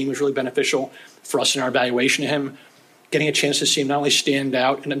first team was really beneficial for us in our evaluation of him. Getting a chance to see him not only stand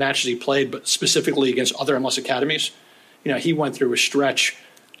out in the matches he played, but specifically against other MLS academies. He went through a stretch.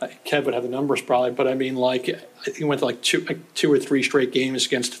 Kev would have the numbers probably, but I mean, he went to two or three straight games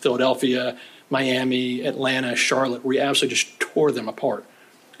against Philadelphia, Miami, Atlanta, Charlotte, where he absolutely just tore them apart.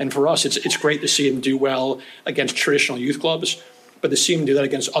 And for us, it's great to see him do well against traditional youth clubs, but to see him do that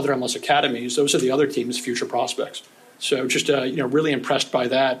against other MLS academies, those are the other team's future prospects. So just really impressed by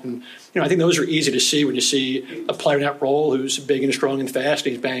that, and I think those are easy to see when you see a player in that role who's big and strong and fast,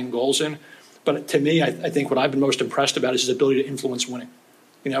 and he's banging goals in. But to me, I think what I've been most impressed about is his ability to influence winning.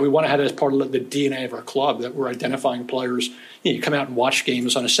 We want to have it as part of the DNA of our club that we're identifying players. You come out and watch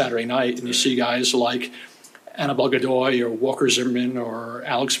games on a Saturday night, and you see guys like Annabelle Godoy or Walker Zimmerman or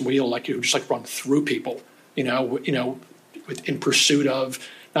Alex Wheel, who just run through people. In pursuit of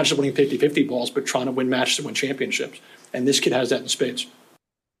not just winning 50-50 balls, but trying to win matches and win championships. And this kid has that in spades.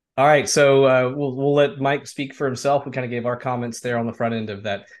 All right, so we'll let Mike speak for himself. We kind of gave our comments there on the front end of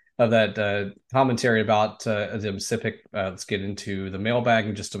that commentary about Adem Sipic. Let's get into the mailbag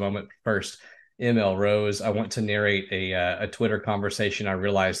in just a moment. First, ML Rose. I want to narrate a Twitter conversation. I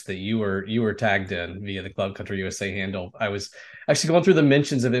realized that you were tagged in via the Club Country USA handle. I was actually going through the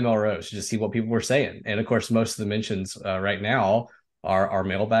mentions of ML Rose to just see what people were saying, and of course, most of the mentions right now are our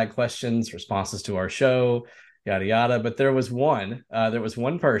mailbag questions, responses to our show, yada yada. But there was one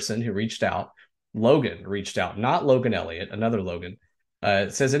person who reached out. Logan reached out, not Logan Elliott, another Logan.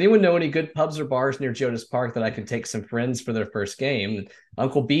 It says, anyone know any good pubs or bars near Jonas Park that I can take some friends for their first game?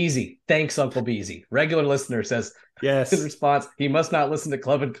 Uncle Beezy. Thanks, Uncle Beezy. Regular listener says, yes. In response, he must not listen to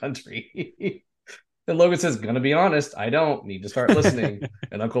Club and Country. And Logan says, gonna be honest, I don't need to start listening.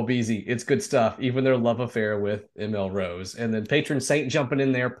 And Uncle Beezy, it's good stuff, even their love affair with ML Rose. And then Patron Saint jumping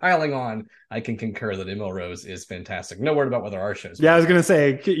in there, piling on. I can concur that ML Rose is fantastic. No word about whether our show's I was going to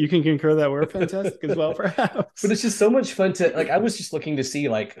say, you can concur that we're fantastic as well, perhaps. But it's just so much fun to, I was just looking to see,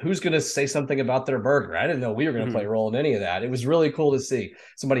 who's going to say something about their burger. I didn't know we were going to play a role in any of that. It was really cool to see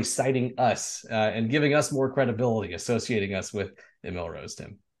somebody citing us and giving us more credibility, associating us with ML Rose,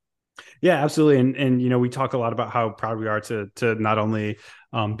 Tim. Yeah, absolutely. And we talk a lot about how proud we are to not only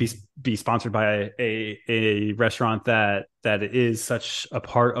be sponsored by a restaurant that is such a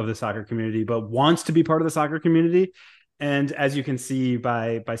part of the soccer community, but wants to be part of the soccer community. And as you can see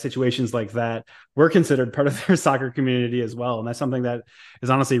by situations like that, we're considered part of their soccer community as well. And that's something that is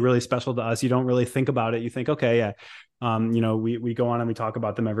honestly really special to us. You don't really think about it. You think, okay, yeah, we go on and we talk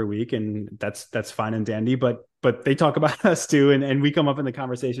about them every week, and that's fine and dandy, but they talk about us too. And we come up in the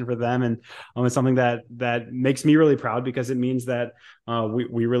conversation for them. And it's something that makes me really proud, because it means that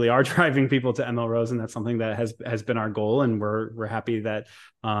we really are driving people to ML Rose. And that's something that has been our goal. And we're happy that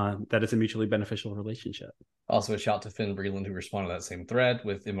it's a mutually beneficial relationship. Also, a shout to Finn Breland, who responded to that same thread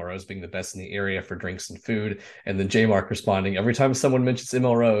with ML Rose being the best in the area for drinks and food. And then J Mark responding, every time someone mentions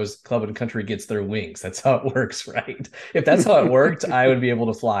ML Rose, Club and Country gets their wings. That's how it works, right? If that's how it worked, I would be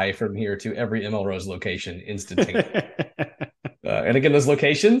able to fly from here to every ML Rose location instantaneously. And again, those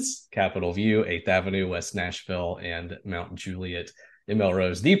locations, Capitol View, 8th Avenue, West Nashville, and Mount Juliet. ML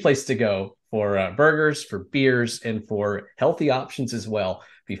Rose, the place to go for burgers, for beers, and for healthy options as well,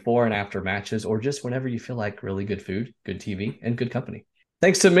 before and after matches, or just whenever you feel like really good food, good TV, and good company.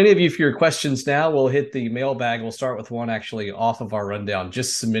 Thanks to many of you for your questions. Now we'll hit the mailbag. We'll start with one actually off of our rundown,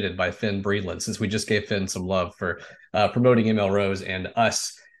 just submitted by Finn Breland, since we just gave Finn some love for promoting ML Rose and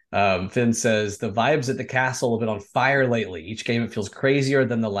us. Finn says, the vibes at the Castle have been on fire lately. Each game, it feels crazier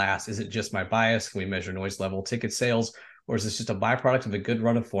than the last. Is it just my bias? Can we measure noise level, ticket sales, or is this just a byproduct of a good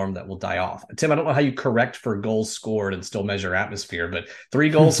run of form that will die off? Tim, I don't know how you correct for goals scored and still measure atmosphere, but 3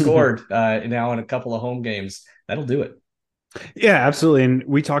 goals scored now in a couple of home games, that'll do it. Yeah, absolutely. And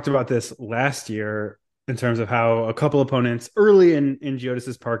we talked about this last year in terms of how a couple opponents early in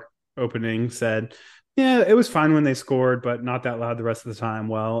Geodis's Park opening said, yeah, it was fine when they scored, but not that loud the rest of the time.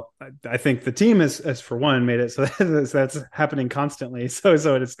 Well, I think the team has for one made it so that's happening constantly. So it's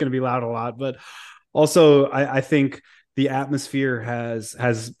going to be loud a lot. But also, I think the atmosphere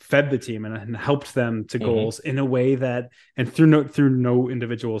has fed the team and helped them to goals in a way that, and through no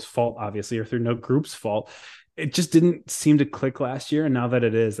individual's fault, obviously, or through no group's fault. It just didn't seem to click last year. And now that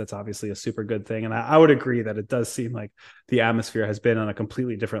it is, that's obviously a super good thing. And I would agree that it does seem like the atmosphere has been on a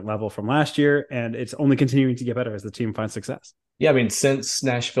completely different level from last year. And it's only continuing to get better as the team finds success. Yeah, I mean, since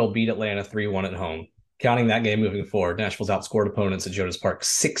Nashville beat Atlanta 3-1 at home, counting that game moving forward, Nashville's outscored opponents at Geodis Park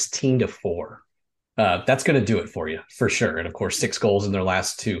 16-4. That's going to do it for you, for sure. And of course, 6 goals in their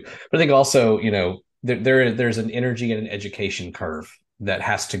last 2. But I think also, there's an energy and an education curve that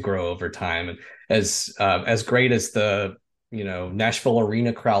has to grow over time. And as great as the Nashville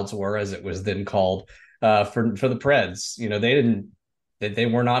arena crowds were, as it was then called, for the Preds, they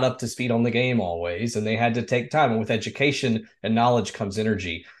were not up to speed on the game always, and they had to take time. And with education and knowledge comes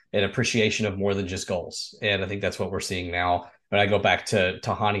energy and appreciation of more than just goals. And I think that's what we're seeing now. When I go back to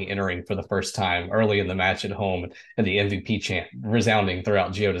Hani entering for the first time early in the match at home, and the MVP chant resounding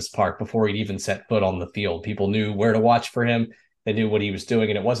throughout Geodis Park before he'd even set foot on the field. People knew where to watch for him. They knew what he was doing,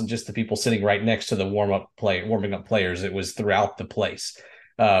 and it wasn't just the people sitting right next to the warming up players. It was throughout the place.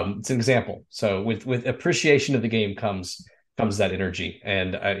 It's an example. So with appreciation of the game comes that energy.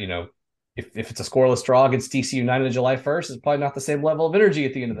 And if it's a scoreless draw against DC United on July 1st, it's probably not the same level of energy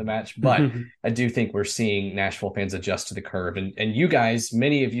at the end of the match. But I do think we're seeing Nashville fans adjust to the curve. And you guys,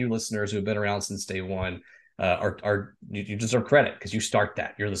 many of you listeners who have been around since day one, you deserve credit because you start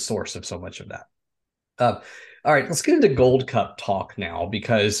that. You're the source of so much of that. All right, let's get into Gold Cup talk now,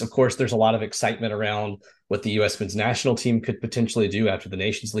 because, of course, there's a lot of excitement around what the U.S. men's national team could potentially do after the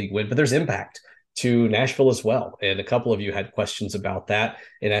Nations League win, but there's impact to Nashville as well. And a couple of you had questions about that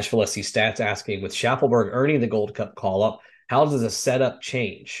in Nashville SC Stats, asking, with Schaffelberg earning the Gold Cup call-up, how does the setup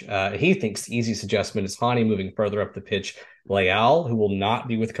change? He thinks the easiest adjustment is Hani moving further up the pitch. Leal, who will not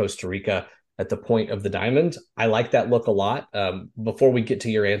be with Costa Rica at the point of the diamond. I like that look a lot. Before we get to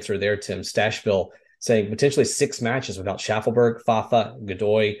your answer there, Tim, Stashville saying potentially 6 matches without Schaffelberg, Fafa,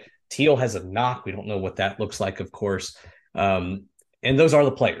 Godoy. Teal has a knock. We don't know what that looks like, of course. And those are the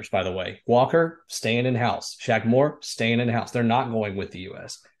players, by the way. Walker, staying in-house. Shaq Moore, staying in-house. They're not going with the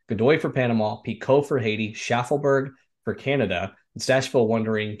U.S. Godoy for Panama, Picot for Haiti, Schaffelberg for Canada. And Stashville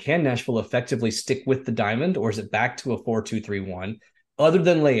wondering, can Nashville effectively stick with the diamond, or is it back to a 4-2-3-1? Other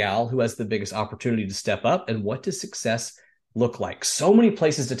than Leal, who has the biggest opportunity to step up, and what does success look like? So many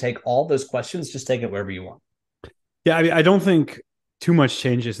places to take all those questions. Just take it wherever you want. Yeah, I don't think too much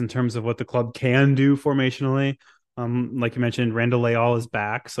changes in terms of what the club can do formationally. Like you mentioned, Randall Leal is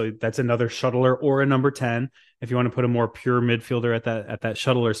back, so that's another shuttler or a number 10 if you want to put a more pure midfielder at that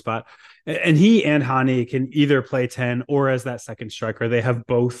shuttler spot. And he and Hani can either play 10 or as that second striker. They have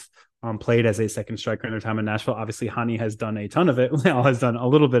both played as a second striker in their time in Nashville. Obviously, Hani has done a ton of it. Leal has done a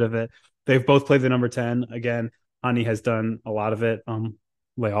little bit of it. They've both played the number 10. Again, Hani has done a lot of it.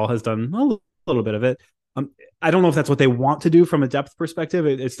 Leal has done a little bit of it. I don't know if that's what they want to do from a depth perspective.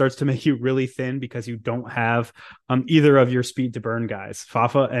 It starts to make you really thin because you don't have either of your speed to burn guys.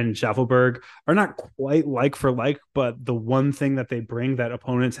 Fafa and Schaffelberg are not quite like for like, but the one thing that they bring that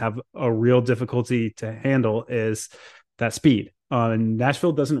opponents have a real difficulty to handle is that speed.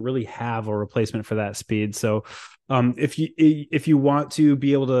 Nashville doesn't really have a replacement for that speed. So if you want to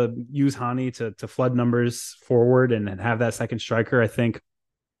be able to use Hani to flood numbers forward and have that second striker, I think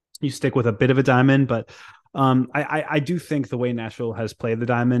you stick with a bit of a diamond. But I do think the way Nashville has played the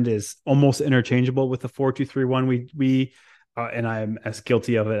diamond is almost interchangeable with the 4-2-3-1. We and I'm as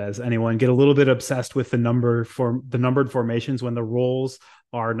guilty of it as anyone, get a little bit obsessed with the numbered formations when the roles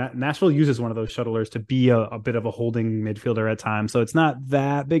are not. Nashville uses one of those shuttlers to be a bit of a holding midfielder at times, so it's not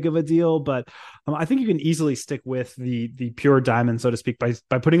that big of a deal. But I think you can easily stick with the pure diamond, so to speak, by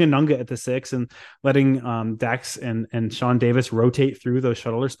putting Anunga at the 6 and letting Dax and Sean Davis rotate through those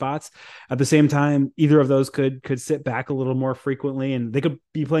shuttler spots. At the same time, either of those could sit back a little more frequently, and they could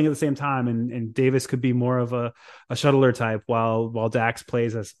be playing at the same time. And Davis could be more of a shuttler type, while Dax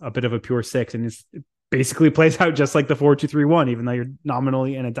plays as a bit of a pure 6, and it basically plays out just like the 4-2-3-1, even though you're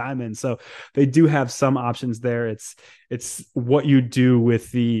nominally in a diamond. So they do have some options there. It's what you do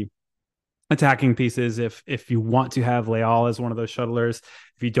with the attacking pieces. If you want to have Leal as one of those shuttlers,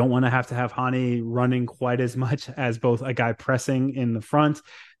 if you don't want to have Hani running quite as much as both a guy pressing in the front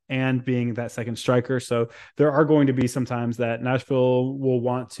and being that second striker. So there are going to be some times that Nashville will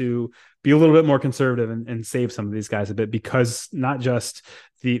want to be a little bit more conservative and save some of these guys a bit, because not just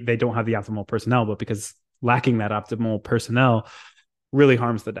they don't have the optimal personnel, but because lacking that optimal personnel really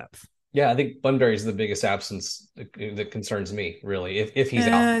harms the depth. Yeah, I think Bunbury is the biggest absence that concerns me, really, if he's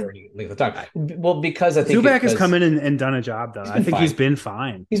out for any length of time. Well, because I think Zubak has come in and done a job, though. I think he's been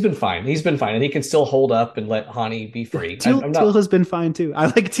fine. He's been fine, and he can still hold up and let Hani be free. Teal has been fine too. I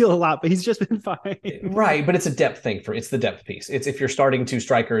like Teal a lot, but he's just been fine. Right, but it's a depth thing. It's the depth piece. It's if you're starting two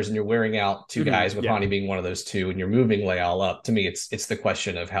strikers and you're wearing out two guys, with Hani being one of those two, and you're moving Leal up. To me, it's the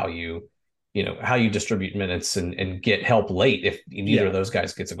question of how you distribute minutes and get help late if neither of those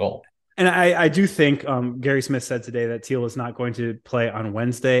guys gets a goal. And I do think Gary Smith said today that Teal is not going to play on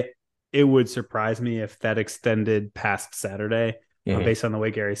Wednesday. It would surprise me if that extended past Saturday, based on the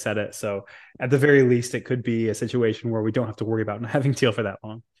way Gary said it. So at the very least, it could be a situation where we don't have to worry about having Teal for that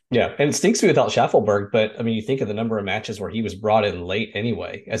long. Yeah, and it stinks to be without Schaffelberg, but I mean, you think of the number of matches where he was brought in late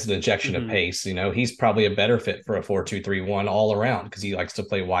anyway as an injection of pace. He's probably a better fit for a 4-2-3-1 all around, because he likes to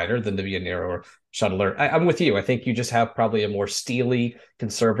play wider than to be a narrower shuttler. I'm with you. I think you just have probably a more steely,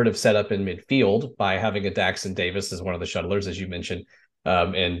 conservative setup in midfield by having a Daxon Davis as one of the shuttlers, as you mentioned.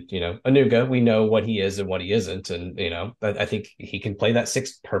 And Anuga, we know what he is and what he isn't, and I think he can play that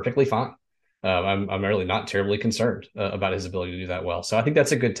six perfectly fine. I'm really not terribly concerned about his ability to do that well. So I think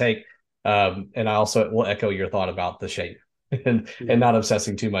that's a good take. And I also will echo your thought about the shape and not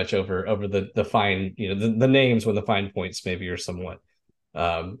obsessing too much over the fine, the names when the fine points maybe are somewhat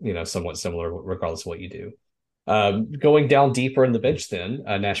similar regardless of what you do. Going down deeper in the bench then,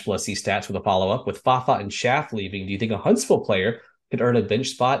 Nashville SC Stats with a follow-up. With Fafa and Schaff leaving, do you think a Huntsville player could earn a bench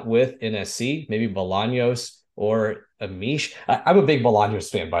spot with NSC, maybe Bolaños or Amish? I'm a big Bolaños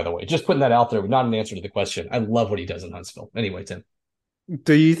fan, by the way. Just putting that out there, not an answer to the question. I love what he does in Huntsville. Anyway, Tim.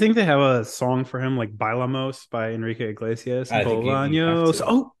 Do you think they have a song for him like Bailamos by Enrique Iglesias? Bolaños.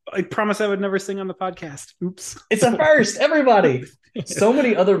 Oh, I promise I would never sing on the podcast. Oops. It's a first, everybody. So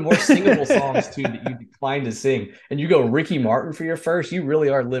many other more singable songs, too, that you decline to sing. And you go Ricky Martin for your first. You really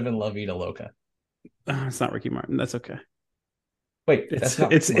are living La Vida Loca. It's not Ricky Martin. That's okay. Wait,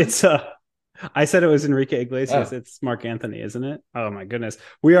 I said it was Enrique Iglesias. Oh. It's Mark Anthony, isn't it? Oh my goodness.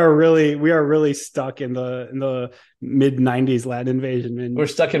 We are really stuck in the mid 90s Latin invasion. And we're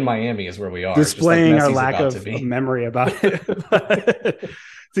stuck in Miami is where we are. Displaying our lack of memory about it.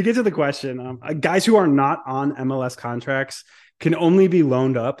 To get to the question, guys who are not on MLS contracts can only be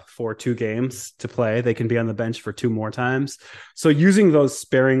loaned up for 2 games to play. They can be on the bench for 2 more times. So using those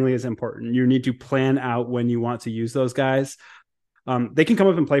sparingly is important. You need to plan out when you want to use those guys. They can come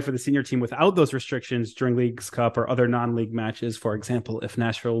up and play for the senior team without those restrictions during Leagues Cup or other non-league matches. For example, if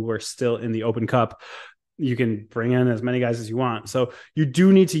Nashville were still in the Open Cup, you can bring in as many guys as you want. So you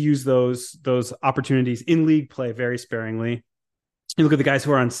do need to use those opportunities in league play very sparingly. You look at the guys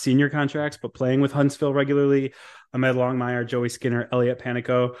who are on senior contracts, but playing with Huntsville regularly, Ahmed Longmire, Joey Skinner, Elliot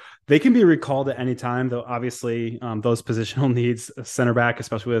Panico, they can be recalled at any time, though obviously those positional needs, center back,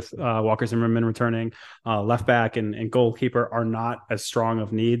 especially with Walker Zimmerman returning, left back and goalkeeper are not as strong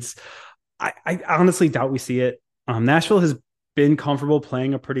of needs. I honestly doubt we see it. Nashville has been comfortable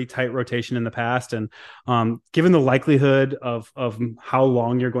playing a pretty tight rotation in the past. And given the likelihood of how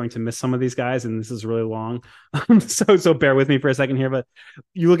long you're going to miss some of these guys, and this is really long, so bear with me for a second here, but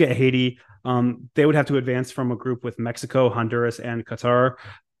you look at Haiti, they would have to advance from a group with Mexico, Honduras, and Qatar,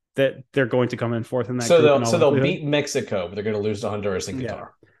 that they're going to come in fourth in that group. So they'll beat Mexico, but they're going to lose to Honduras and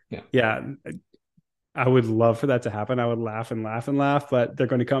Qatar. Yeah. I would love for that to happen. I would laugh and laugh and laugh, but they're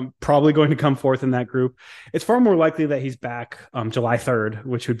probably going to come fourth in that group. It's far more likely that he's back July 3rd,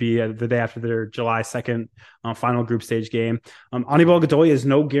 which would be the day after their July 2nd final group stage game. Anibal Godoy is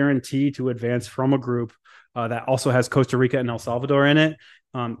no guarantee to advance from a group that also has Costa Rica and El Salvador in it.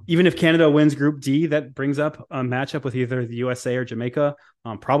 Even if Canada wins Group D, that brings up a matchup with either the USA or Jamaica.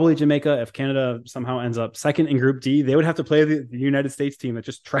 Probably Jamaica. If Canada somehow ends up second in Group D, they would have to play the United States team that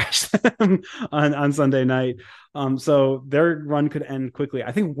just trashed them on Sunday night. So their run could end quickly.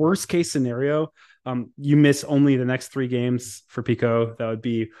 I think worst case scenario, you miss only the next 3 games for Pico. That would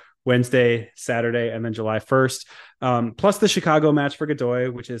be Wednesday, Saturday, and then July 1st. Plus the Chicago match for Godoy,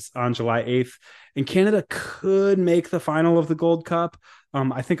 which is on July 8th. And Canada could make the final of the Gold Cup.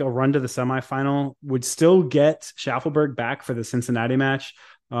 I think a run to the semifinal would still get Schaffelberg back for the Cincinnati match,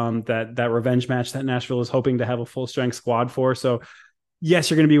 that revenge match that Nashville is hoping to have a full strength squad for. So yes,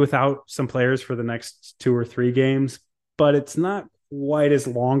 you're going to be without some players for the next 2 or 3 games, but it's not quite as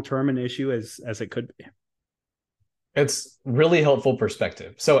long-term an issue as it could be. It's really helpful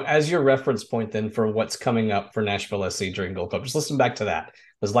perspective. So as your reference point then for what's coming up for Nashville SC during Gold Cup, just listen back to that,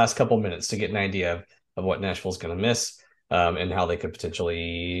 those last couple minutes to get an idea of what Nashville's going to miss and how they could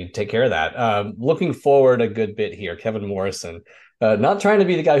potentially take care of that. Looking forward a good bit here, Kevin Morrison, not trying to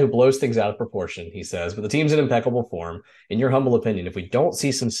be the guy who blows things out of proportion, he says, but the team's in impeccable form. In your humble opinion, if we don't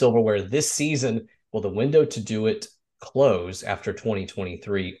see some silverware this season, will the window to do it close after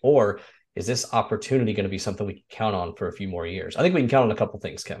 2023, or is this opportunity going to be something we can count on for a few more years? I think we can count on a couple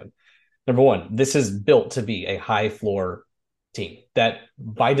things, Kevin. Number one, this is built to be a high floor team that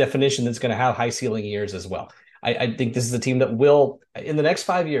by definition that's going to have high ceiling years as well. I think this is a team that will, in the next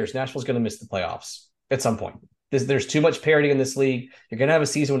 5 years, Nashville's going to miss the playoffs at some point. There's too much parity in this league. You're going to have a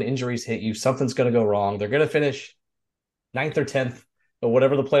season when injuries hit you. Something's going to go wrong. They're going to finish 9th or 10th or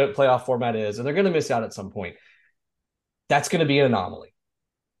whatever the playoff format is, and they're going to miss out at some point. That's going to be an anomaly.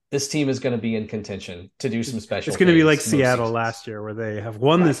 This team is going to be in contention to do some special. It's going to be like Seattle last year, where they have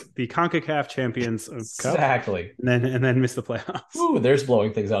won the CONCACAF Champions Cup, exactly, and then miss the playoffs. Ooh, there's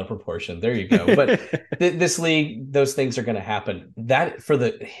blowing things out of proportion. There you go. But this league, those things are going to happen. That for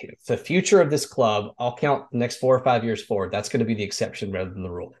the future of this club, I'll count the next 4 or 5 years forward. That's going to be the exception rather than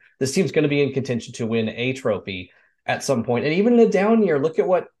the rule. This team's going to be in contention to win a trophy at some point, and even in a down year, look at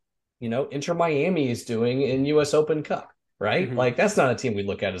what Inter Miami is doing in U.S. Open Cup. Right? Mm-hmm. Like that's not a team we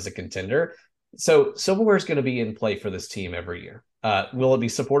look at as a contender. So silverware is going to be in play for this team every year. Will it be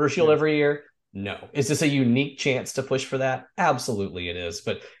supporter shield every year? No. Is this a unique chance to push for that? Absolutely it is.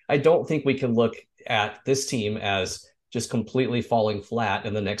 But I don't think we can look at this team as just completely falling flat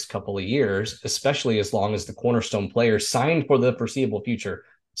in the next couple of years, especially as long as the cornerstone players signed for the foreseeable future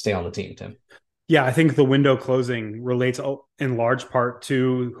stay on the team, Tim. Yeah, I think the window closing relates in large part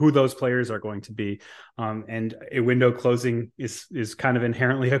to who those players are going to be. And a window closing is kind of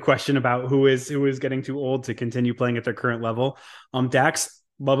inherently a question about who is getting too old to continue playing at their current level. Dax,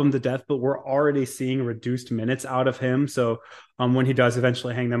 love him to death, but we're already seeing reduced minutes out of him. So when he does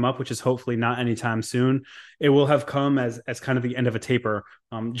eventually hang them up, which is hopefully not anytime soon, it will have come as kind of the end of a taper.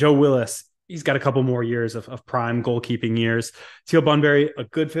 Joe Willis, he's got a couple more years of prime goalkeeping years. Teal Bunbury, a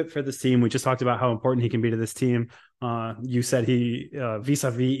good fit for this team. We just talked about how important he can be to this team. You said he,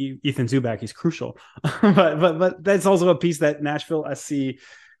 vis-a-vis Ethan Zubak, he's crucial. but that's also a piece that Nashville SC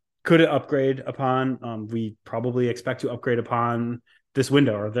could upgrade upon. We probably expect to upgrade upon this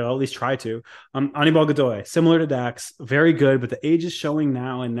window, or they'll at least try to. Anibal Godoy, similar to Dax, very good, but the age is showing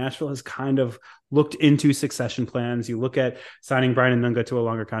now, and Nashville has kind of looked into succession plans. You look at signing Brian Anunga to a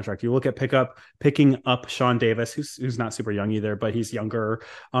longer contract. You look at picking up Sean Davis, who's not super young either, but he's younger.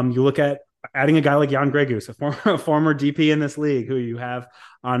 You look at adding a guy like Jan Gregus, a former DP in this league, who you have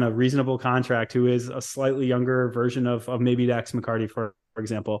on a reasonable contract, who is a slightly younger version of maybe Dax McCarty, for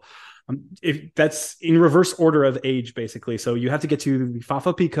example. If that's in reverse order of age, basically. So you have to get to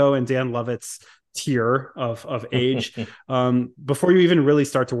Fafa Picault and Dan Lovett's tier of age before you even really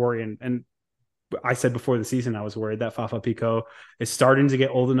start to worry. And I said before the season, I was worried that Fafa Picault is starting to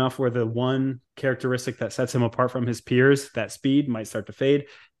get old enough where the one characteristic that sets him apart from his peers, that speed, might start to fade.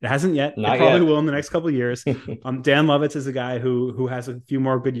 It hasn't yet. It probably will in the next couple of years. Dan Lovitz is a guy who has a few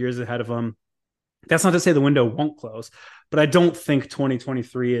more good years ahead of him. That's not to say the window won't close, but I don't think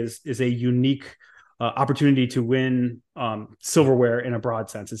 2023 is a unique opportunity to win silverware in a broad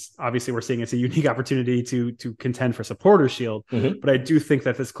sense. It's obviously we're seeing it's a unique opportunity to contend for supporter shield, but I do think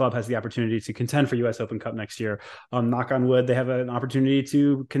that this club has the opportunity to contend for US Open Cup next year. Knock on wood, they have an opportunity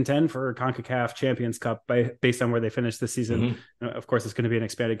to contend for CONCACAF Champions Cup based on where they finish this season. Of course, it's going to be an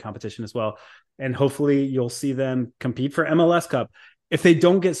expanded competition as well. And hopefully you'll see them compete for MLS Cup. If they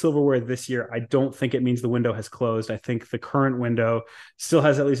don't get silverware this year, I don't think it means the window has closed. I think the current window still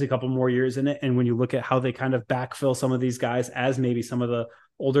has at least a couple more years in it. And when you look at how they kind of backfill some of these guys, as maybe some of the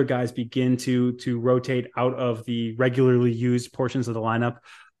older guys begin to rotate out of the regularly used portions of the lineup,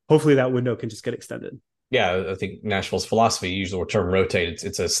 hopefully that window can just get extended. Yeah, I think Nashville's philosophy, you use the term rotate.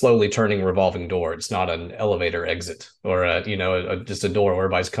 It's a slowly turning revolving door. It's not an elevator exit or just a door where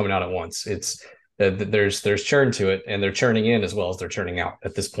everybody's coming out at once. It's there's churn to it, and they're churning in as well as they're churning out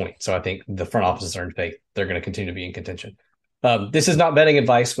at this point. So I think the front offices are in faith. They're going to continue to be in contention. This is not betting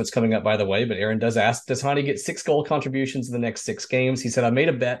advice, what's coming up, by the way, but Aaron does ask, does Hani get 6 goal contributions in the next 6 games? He said, I made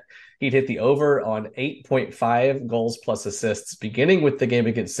a bet he'd hit the over on 8.5 goals plus assists, beginning with the game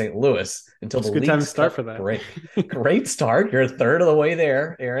against St. Louis until it's the good time to start for that. Great start. You're a third of the way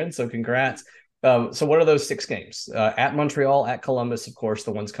there, Aaron. So congrats. So what are those 6 games? At Montreal, at Columbus, of course,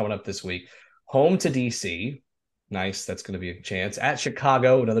 the ones coming up this week. Home to DC. Nice. That's going to be a chance. At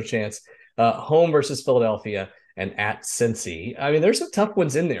Chicago, another chance. Home versus Philadelphia, and at Cincy. I mean, there's some tough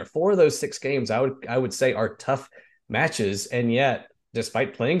ones in there. 4 of those 6 games I would say are tough matches. And yet,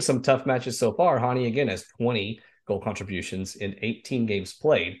 despite playing some tough matches so far, Hani again has 20 goal contributions in 18 games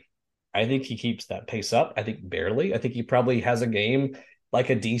played. I think he keeps that pace up. I think barely. I think he probably has a game like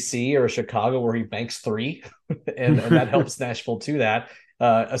a DC or a Chicago where he banks 3, and that helps Nashville to that.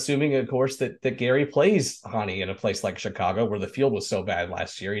 Assuming, of course, that Gary plays Hani in a place like Chicago where the field was so bad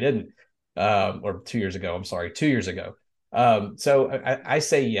last year. He didn't, or 2 years ago. I'm sorry, 2 years ago. So I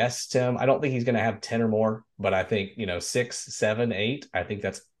say yes, Tim. I don't think he's going to have 10 or more, but I think, 6, 7, 8. I think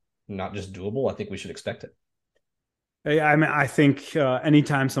that's not just doable. I think we should expect it. I mean, I think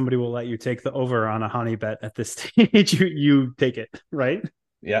anytime somebody will let you take the over on a Hani bet at this stage, you take it, right?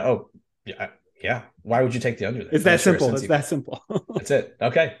 Yeah. Oh, yeah. Yeah. Why would you take the under? It's that simple. It's that simple. That's it.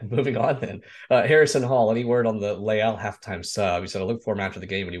 Okay. Moving on then. Harrison Hall, any word on the Leal halftime sub? He said, I looked for him after the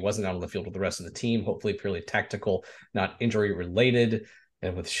game and he wasn't out on the field with the rest of the team. Hopefully purely tactical, not injury related.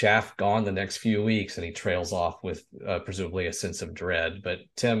 And with Schaff gone the next few weeks, and he trails off with presumably a sense of dread. But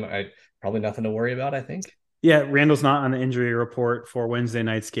Tim, probably nothing to worry about, I think. Yeah, Randall's not on the injury report for Wednesday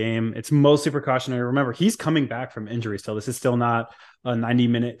night's game. It's mostly precautionary. Remember, he's coming back from injury still. This is still not a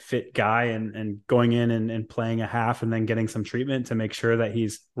 90-minute fit guy, and going in and playing a half and then getting some treatment to make sure that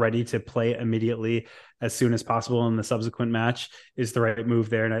he's ready to play immediately as soon as possible in the subsequent match is the right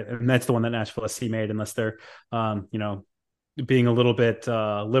move there. And that's the one that Nashville SC made, unless they're, being a little bit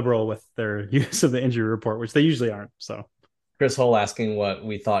liberal with their use of the injury report, which they usually aren't. So. Chris Hull asking what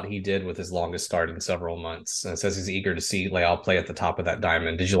we thought he did with his longest start in several months. And says he's eager to see Leal play at the top of that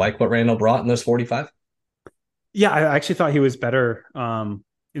diamond. Did you like what Randall brought in those 45? Yeah, I actually thought he was better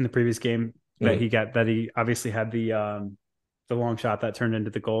in the previous game that he got. That he obviously had the long shot that turned into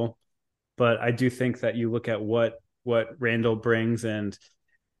the goal. But I do think that you look at what Randall brings, and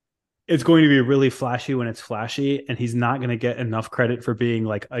it's going to be really flashy when it's flashy, and he's not going to get enough credit for being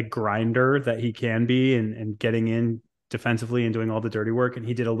like a grinder that he can be and getting in defensively and doing all the dirty work. And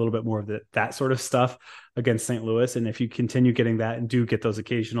he did a little bit more of that sort of stuff against St. Louis. And if you continue getting that and do get those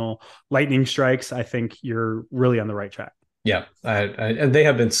occasional lightning strikes, I think you're really on the right track. Yeah. And they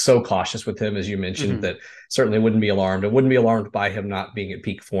have been so cautious with him, as you mentioned, that certainly wouldn't be alarmed. It wouldn't be alarmed by him not being at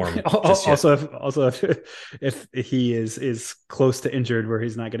peak form. Also, if he is close to injured where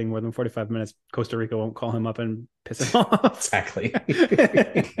he's not getting more than 45 minutes, Costa Rica won't call him up and piss him off. Exactly.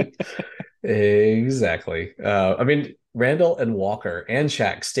 Exactly. I mean, Randall and Walker and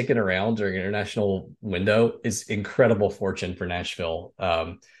Shaq sticking around during an international window is incredible fortune for Nashville.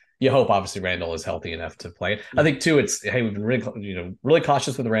 You hope obviously Randall is healthy enough to play. I think too, we've been really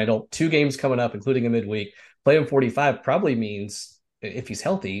cautious with Randall. 2 games coming up, including a midweek. Play him 45 probably means if he's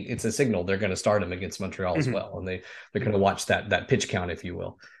healthy, it's a signal they're going to start him against Montreal as well, and they're going to watch that pitch count, if you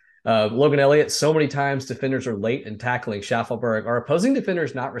will. Logan Elliott, so many times defenders are late in tackling Schaffelberg. Are opposing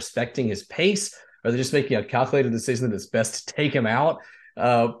defenders not respecting his pace? Are they just making a calculated decision that it's best to take him out?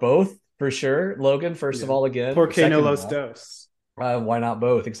 Both, for sure. Logan, first of all, again. Por que no los dos? Why not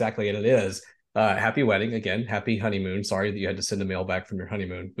both? Exactly, and it is. Happy wedding, again. Happy honeymoon. Sorry that you had to send a mail back from your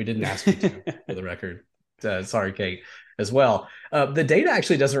honeymoon. We didn't ask you to, for the record. Sorry, Kate, as well. The data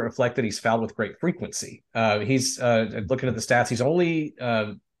actually doesn't reflect that he's fouled with great frequency. He's looking at the stats. He's only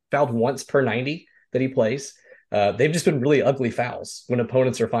fouled once per 90 that he plays. They've just been really ugly fouls. When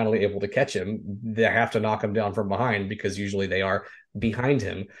opponents are finally able to catch him, they have to knock him down from behind because usually they are behind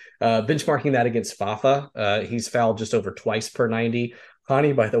him. Benchmarking that against Fafa, he's fouled just over twice per 90.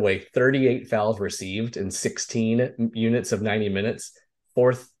 Hani, by the way, 38 fouls received in 16 units of 90 minutes.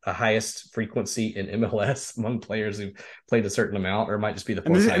 4th highest frequency in MLS among players who've played a certain amount, or it might just be the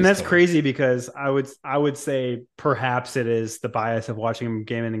 4th highest. And that's crazy because I would say perhaps it is the bias of watching him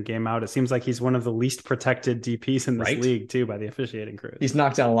game in and game out. It seems like he's one of the least protected DPs in this league too by the officiating crews. He's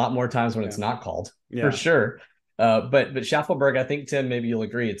knocked down a lot more times when it's not called, for sure. But Schaffelberg, I think, Tim, maybe you'll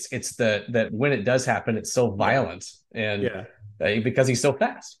agree, it's that when it does happen, it's so violent and because he's so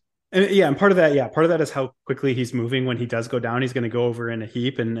fast. And part of that is how quickly he's moving. When he does go down, he's going to go over in a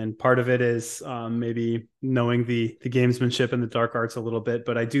heap. And part of it is maybe knowing the gamesmanship and the dark arts a little bit.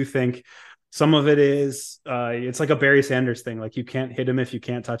 But I do think some of it is it's like a Barry Sanders thing. Like, you can't hit him if you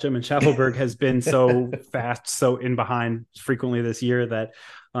can't touch him. And Schaffelberg has been so fast, so in behind frequently this year that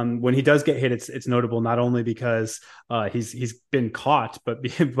when he does get hit, it's notable, not only because he's been caught, but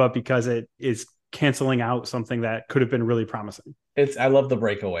because it is canceling out something that could have been really promising. I love the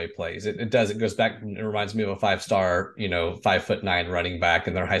breakaway plays. It goes back. It reminds me of a 5-star, 5'9" running back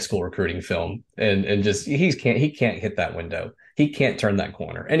in their high school recruiting film. And just, he can't hit that window. He can't turn that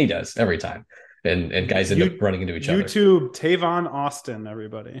corner. And he does every time. and guys end up running into each other. YouTube Tavon Austin,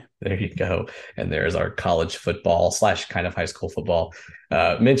 everybody. There you go. And there's our college football / kind of high school football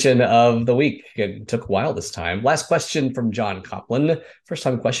mention of the week. It took a while this time. Last question from John Copland. First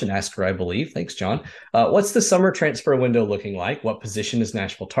time question asker, I believe. Thanks, John. What's the summer transfer window looking like? What position is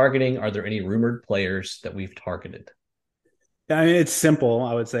Nashville targeting? Are there any rumored players that we've targeted? I mean, it's simple.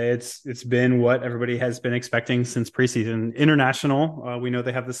 I would say it's been what everybody has been expecting since preseason. International, we know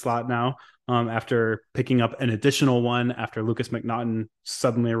they have the slot now after picking up an additional one after Lucas McNaughton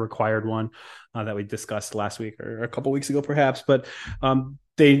suddenly required one that we discussed last week or a couple weeks ago, perhaps. But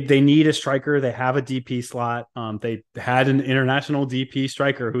they need a striker. They have a DP slot. They had an international DP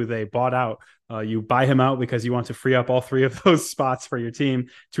striker who they bought out. You buy him out because you want to free up all three of those spots for your team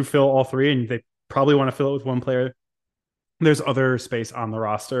to fill all three, and they probably want to fill it with one player. There's other space on the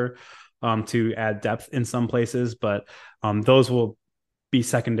roster to add depth in some places, but those will be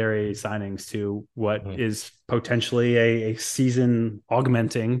secondary signings to what is potentially a season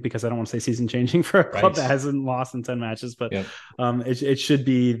augmenting, because I don't want to say season changing for a club that hasn't lost in 10 matches, but it should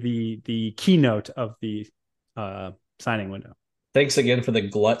be the keynote of the signing window. Thanks again for the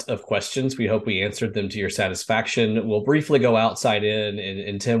glut of questions. We hope we answered them to your satisfaction. We'll briefly go outside in.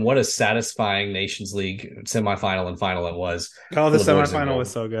 And Tim, what a satisfying Nations League semifinal and final it was. Oh, the semifinal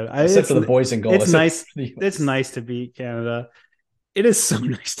was so good. Except for the boys in goal. It's nice. It's nice to beat Canada. It is so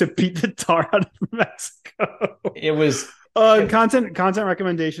nice to beat the tar out of Mexico. It was... content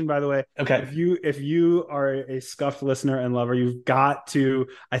recommendation, by the way. Okay. If you are a Scuffed listener and lover, you've got to,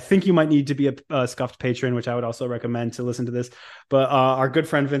 I think you might need to be a Scuffed patron, which I would also recommend to listen to this. But our good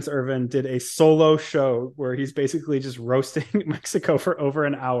friend Vince Irvin did a solo show where he's basically just roasting Mexico for over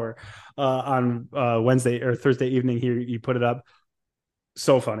an hour on Wednesday or Thursday evening. He put it up.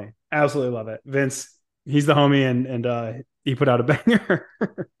 So funny. Absolutely love it. Vince, he's the homie, and he put out a banger.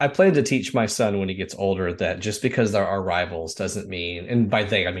 I plan to teach my son when he gets older that just because there are rivals doesn't mean, and by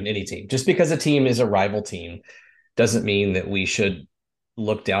they, I mean any team, just because a team is a rival team doesn't mean that we should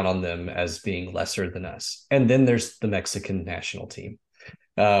look down on them as being lesser than us. And then there's the Mexican national team.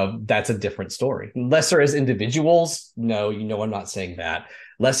 That's a different story. Lesser as individuals? No, I'm not saying that.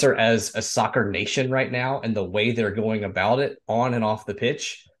 Lesser as a soccer nation right now and the way they're going about it on and off the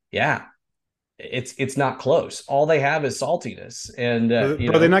pitch. Yeah. It's not close. All they have is saltiness, and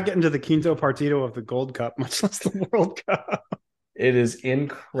they're not getting to the Quinto Partido of the Gold Cup, much less the World Cup. It is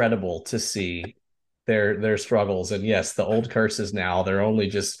incredible to see their struggles, and yes, the old curses now they're only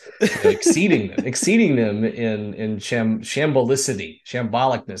just exceeding them in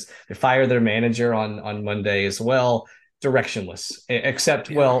shambolicness. They fire their manager on Monday as well. Directionless, except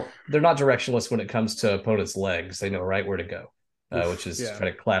they're not directionless when it comes to opponents' legs. They know right where to go. Which is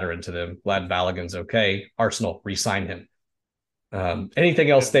trying to clatter into them. Glad Balogun's okay. Arsenal re-sign him. Anything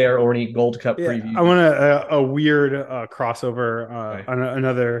else there, or any Gold Cup preview? I want a weird crossover.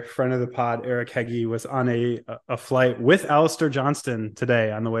 Another friend of the pod, Eric Heggie, was on a flight with Alistair Johnston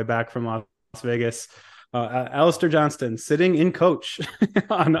today on the way back from Las Vegas. Alistair Johnston sitting in coach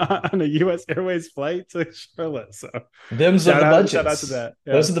on a U.S. Airways flight to Charlotte. So them's are the budgets. Shout out to that.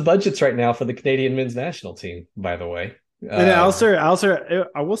 Yeah. Those are the budgets right now for the Canadian men's national team, by the way. And Alistair,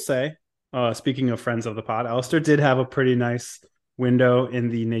 I will say, speaking of friends of the pod, Alistair did have a pretty nice window in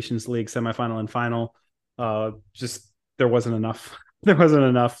the Nations League semifinal and final. Just there wasn't enough. There wasn't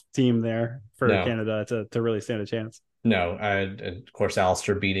enough team there for Canada to really stand a chance. No, of course,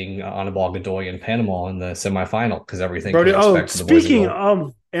 Alistair beating Anibal Godoy in Panama in the semifinal because everything. Speaking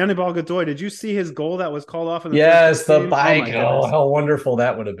of Anibal Godoy, did you see his goal that was called off in the first the bike? Oh, how wonderful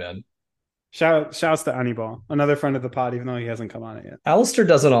that would have been. Shouts to Anibal, another friend of the pod, even though he hasn't come on it yet. Alistair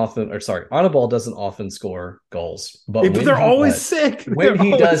Anibal doesn't often score goals, but they're always sick. When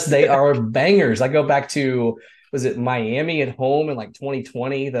he does, they are bangers. I go back to, was it Miami at home in like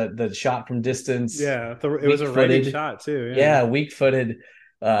 2020? The shot from distance. Yeah, it was a righty shot too. Yeah, weak-footed.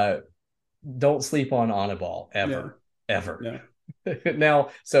 Don't sleep on Anibal ever. Yeah.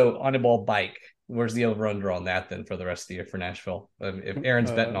 Now, so Anibal bike. Where's the over-under on that then for the rest of the year for Nashville? If Aaron's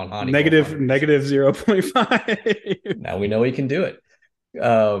betting on Hani, negative 0.5. Now we know he can do it.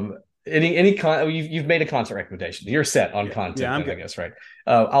 You've made a content recommendation. You're set on content, I guess, right?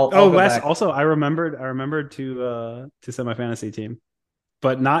 Wes. Also, I remembered to set my fantasy team,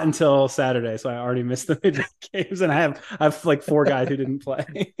 but not until Saturday. So I already missed the midweek games, and I have like 4 guys who didn't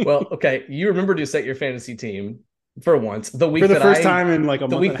play. Well, okay, you remember to set your fantasy team. For once, the week time in like a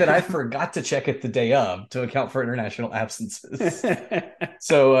month. The week that I forgot to check it the day of to account for international absences.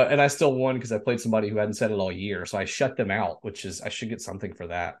 So, and I still won because I played somebody who hadn't said it all year. So I shut them out, which is, I should get something for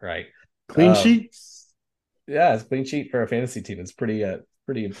that, right? Clean sheet. Yeah, it's a clean sheet for a fantasy team. It's pretty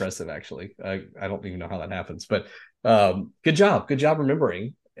pretty impressive, actually. I don't even know how that happens, but good job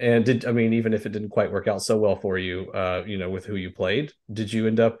remembering. And even if it didn't quite work out so well for you, with who you played, did you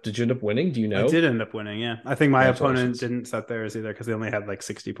end up winning? Do you know? I did end up winning. Yeah, I think my opponent didn't set theirs either because they only had like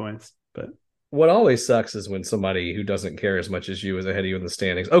 60 points. But what always sucks is when somebody who doesn't care as much as you is ahead of you in the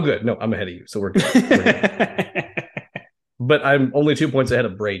standings. Oh, good. No, I'm ahead of you, so we're good. But I'm only 2 points ahead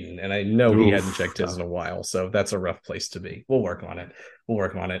of Braden, and I know he hadn't checked his in a while, so that's a rough place to be. We'll work on it. For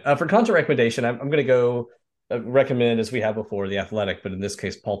content recommendation, I'm going to go recommend, as we have before, The Athletic, but in this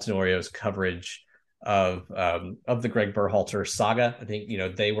case, Paul Tenorio's coverage of the Greg Berhalter saga. I think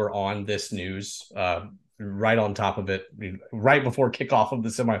they were on this news right on top of it, right before kickoff of the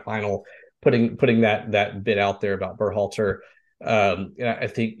semifinal, putting that bit out there about Berhalter. I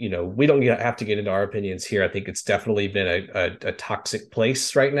think we don't have to get into our opinions here. I think it's definitely been a toxic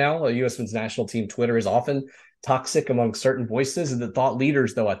place right now. A U.S. men's national team Twitter is often toxic among certain voices, and the thought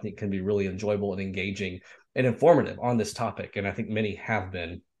leaders, though, I think can be really enjoyable and engaging and informative on this topic, and I think many have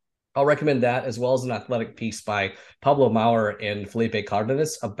been. I'll recommend that, as well as an Athletic piece by Pablo Maurer and Felipe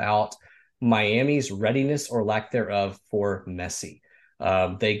Cardenas about Miami's readiness or lack thereof for Messi.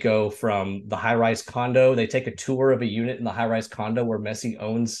 They go from the high-rise condo. They take a tour of a unit in the high-rise condo where Messi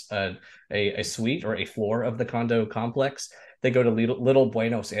owns a suite or a floor of the condo complex. They go to Little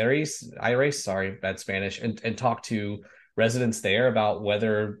Buenos Aires, sorry, bad Spanish, and talk to residents there about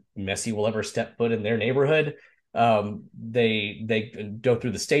whether Messi will ever step foot in their neighborhood. They go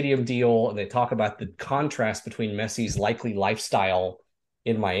through the stadium deal, and they talk about the contrast between Messi's likely lifestyle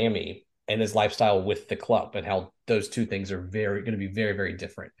in Miami and his lifestyle with the club, and how those two things are going to be very, very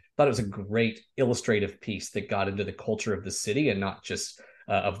different. I thought it was a great illustrative piece that got into the culture of the city and not just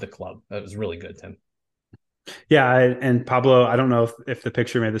of the club. That was really good, Tim. Yeah, and Pablo, I don't know if the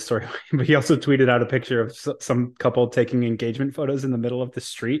picture made the story, but he also tweeted out a picture of some couple taking engagement photos in the middle of the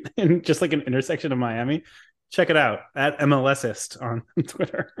street in just like an intersection of Miami. Check it out at MLSist on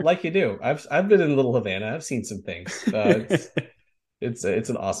Twitter. Like you do. I've been in Little Havana. I've seen some things. It's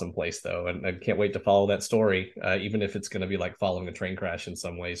an awesome place, though, and I can't wait to follow that story, even if it's going to be like following a train crash in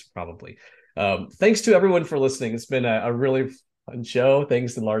some ways, probably. Thanks to everyone for listening. It's been a really fun show.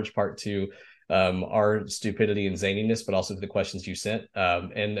 Thanks in large part to our stupidity and zaniness, but also to the questions you sent,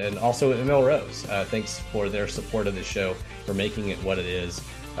 and also Emil Rose. Thanks for their support of the show, for making it what it is.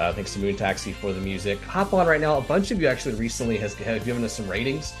 Thanks to Moon Taxi for the music. Hop on right now. A bunch of you actually recently have given us some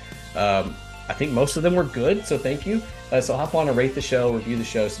ratings. I think most of them were good, so thank you. So hop on and rate the show, review the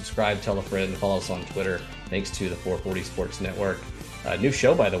show, subscribe, tell a friend, and follow us on Twitter. Thanks to the 440 Sports Network. New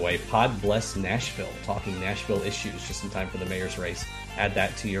show, by the way, Pod Bless Nashville, talking Nashville issues just in time for the mayor's race. Add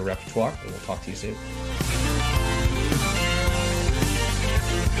that to your repertoire, and we'll talk to you soon.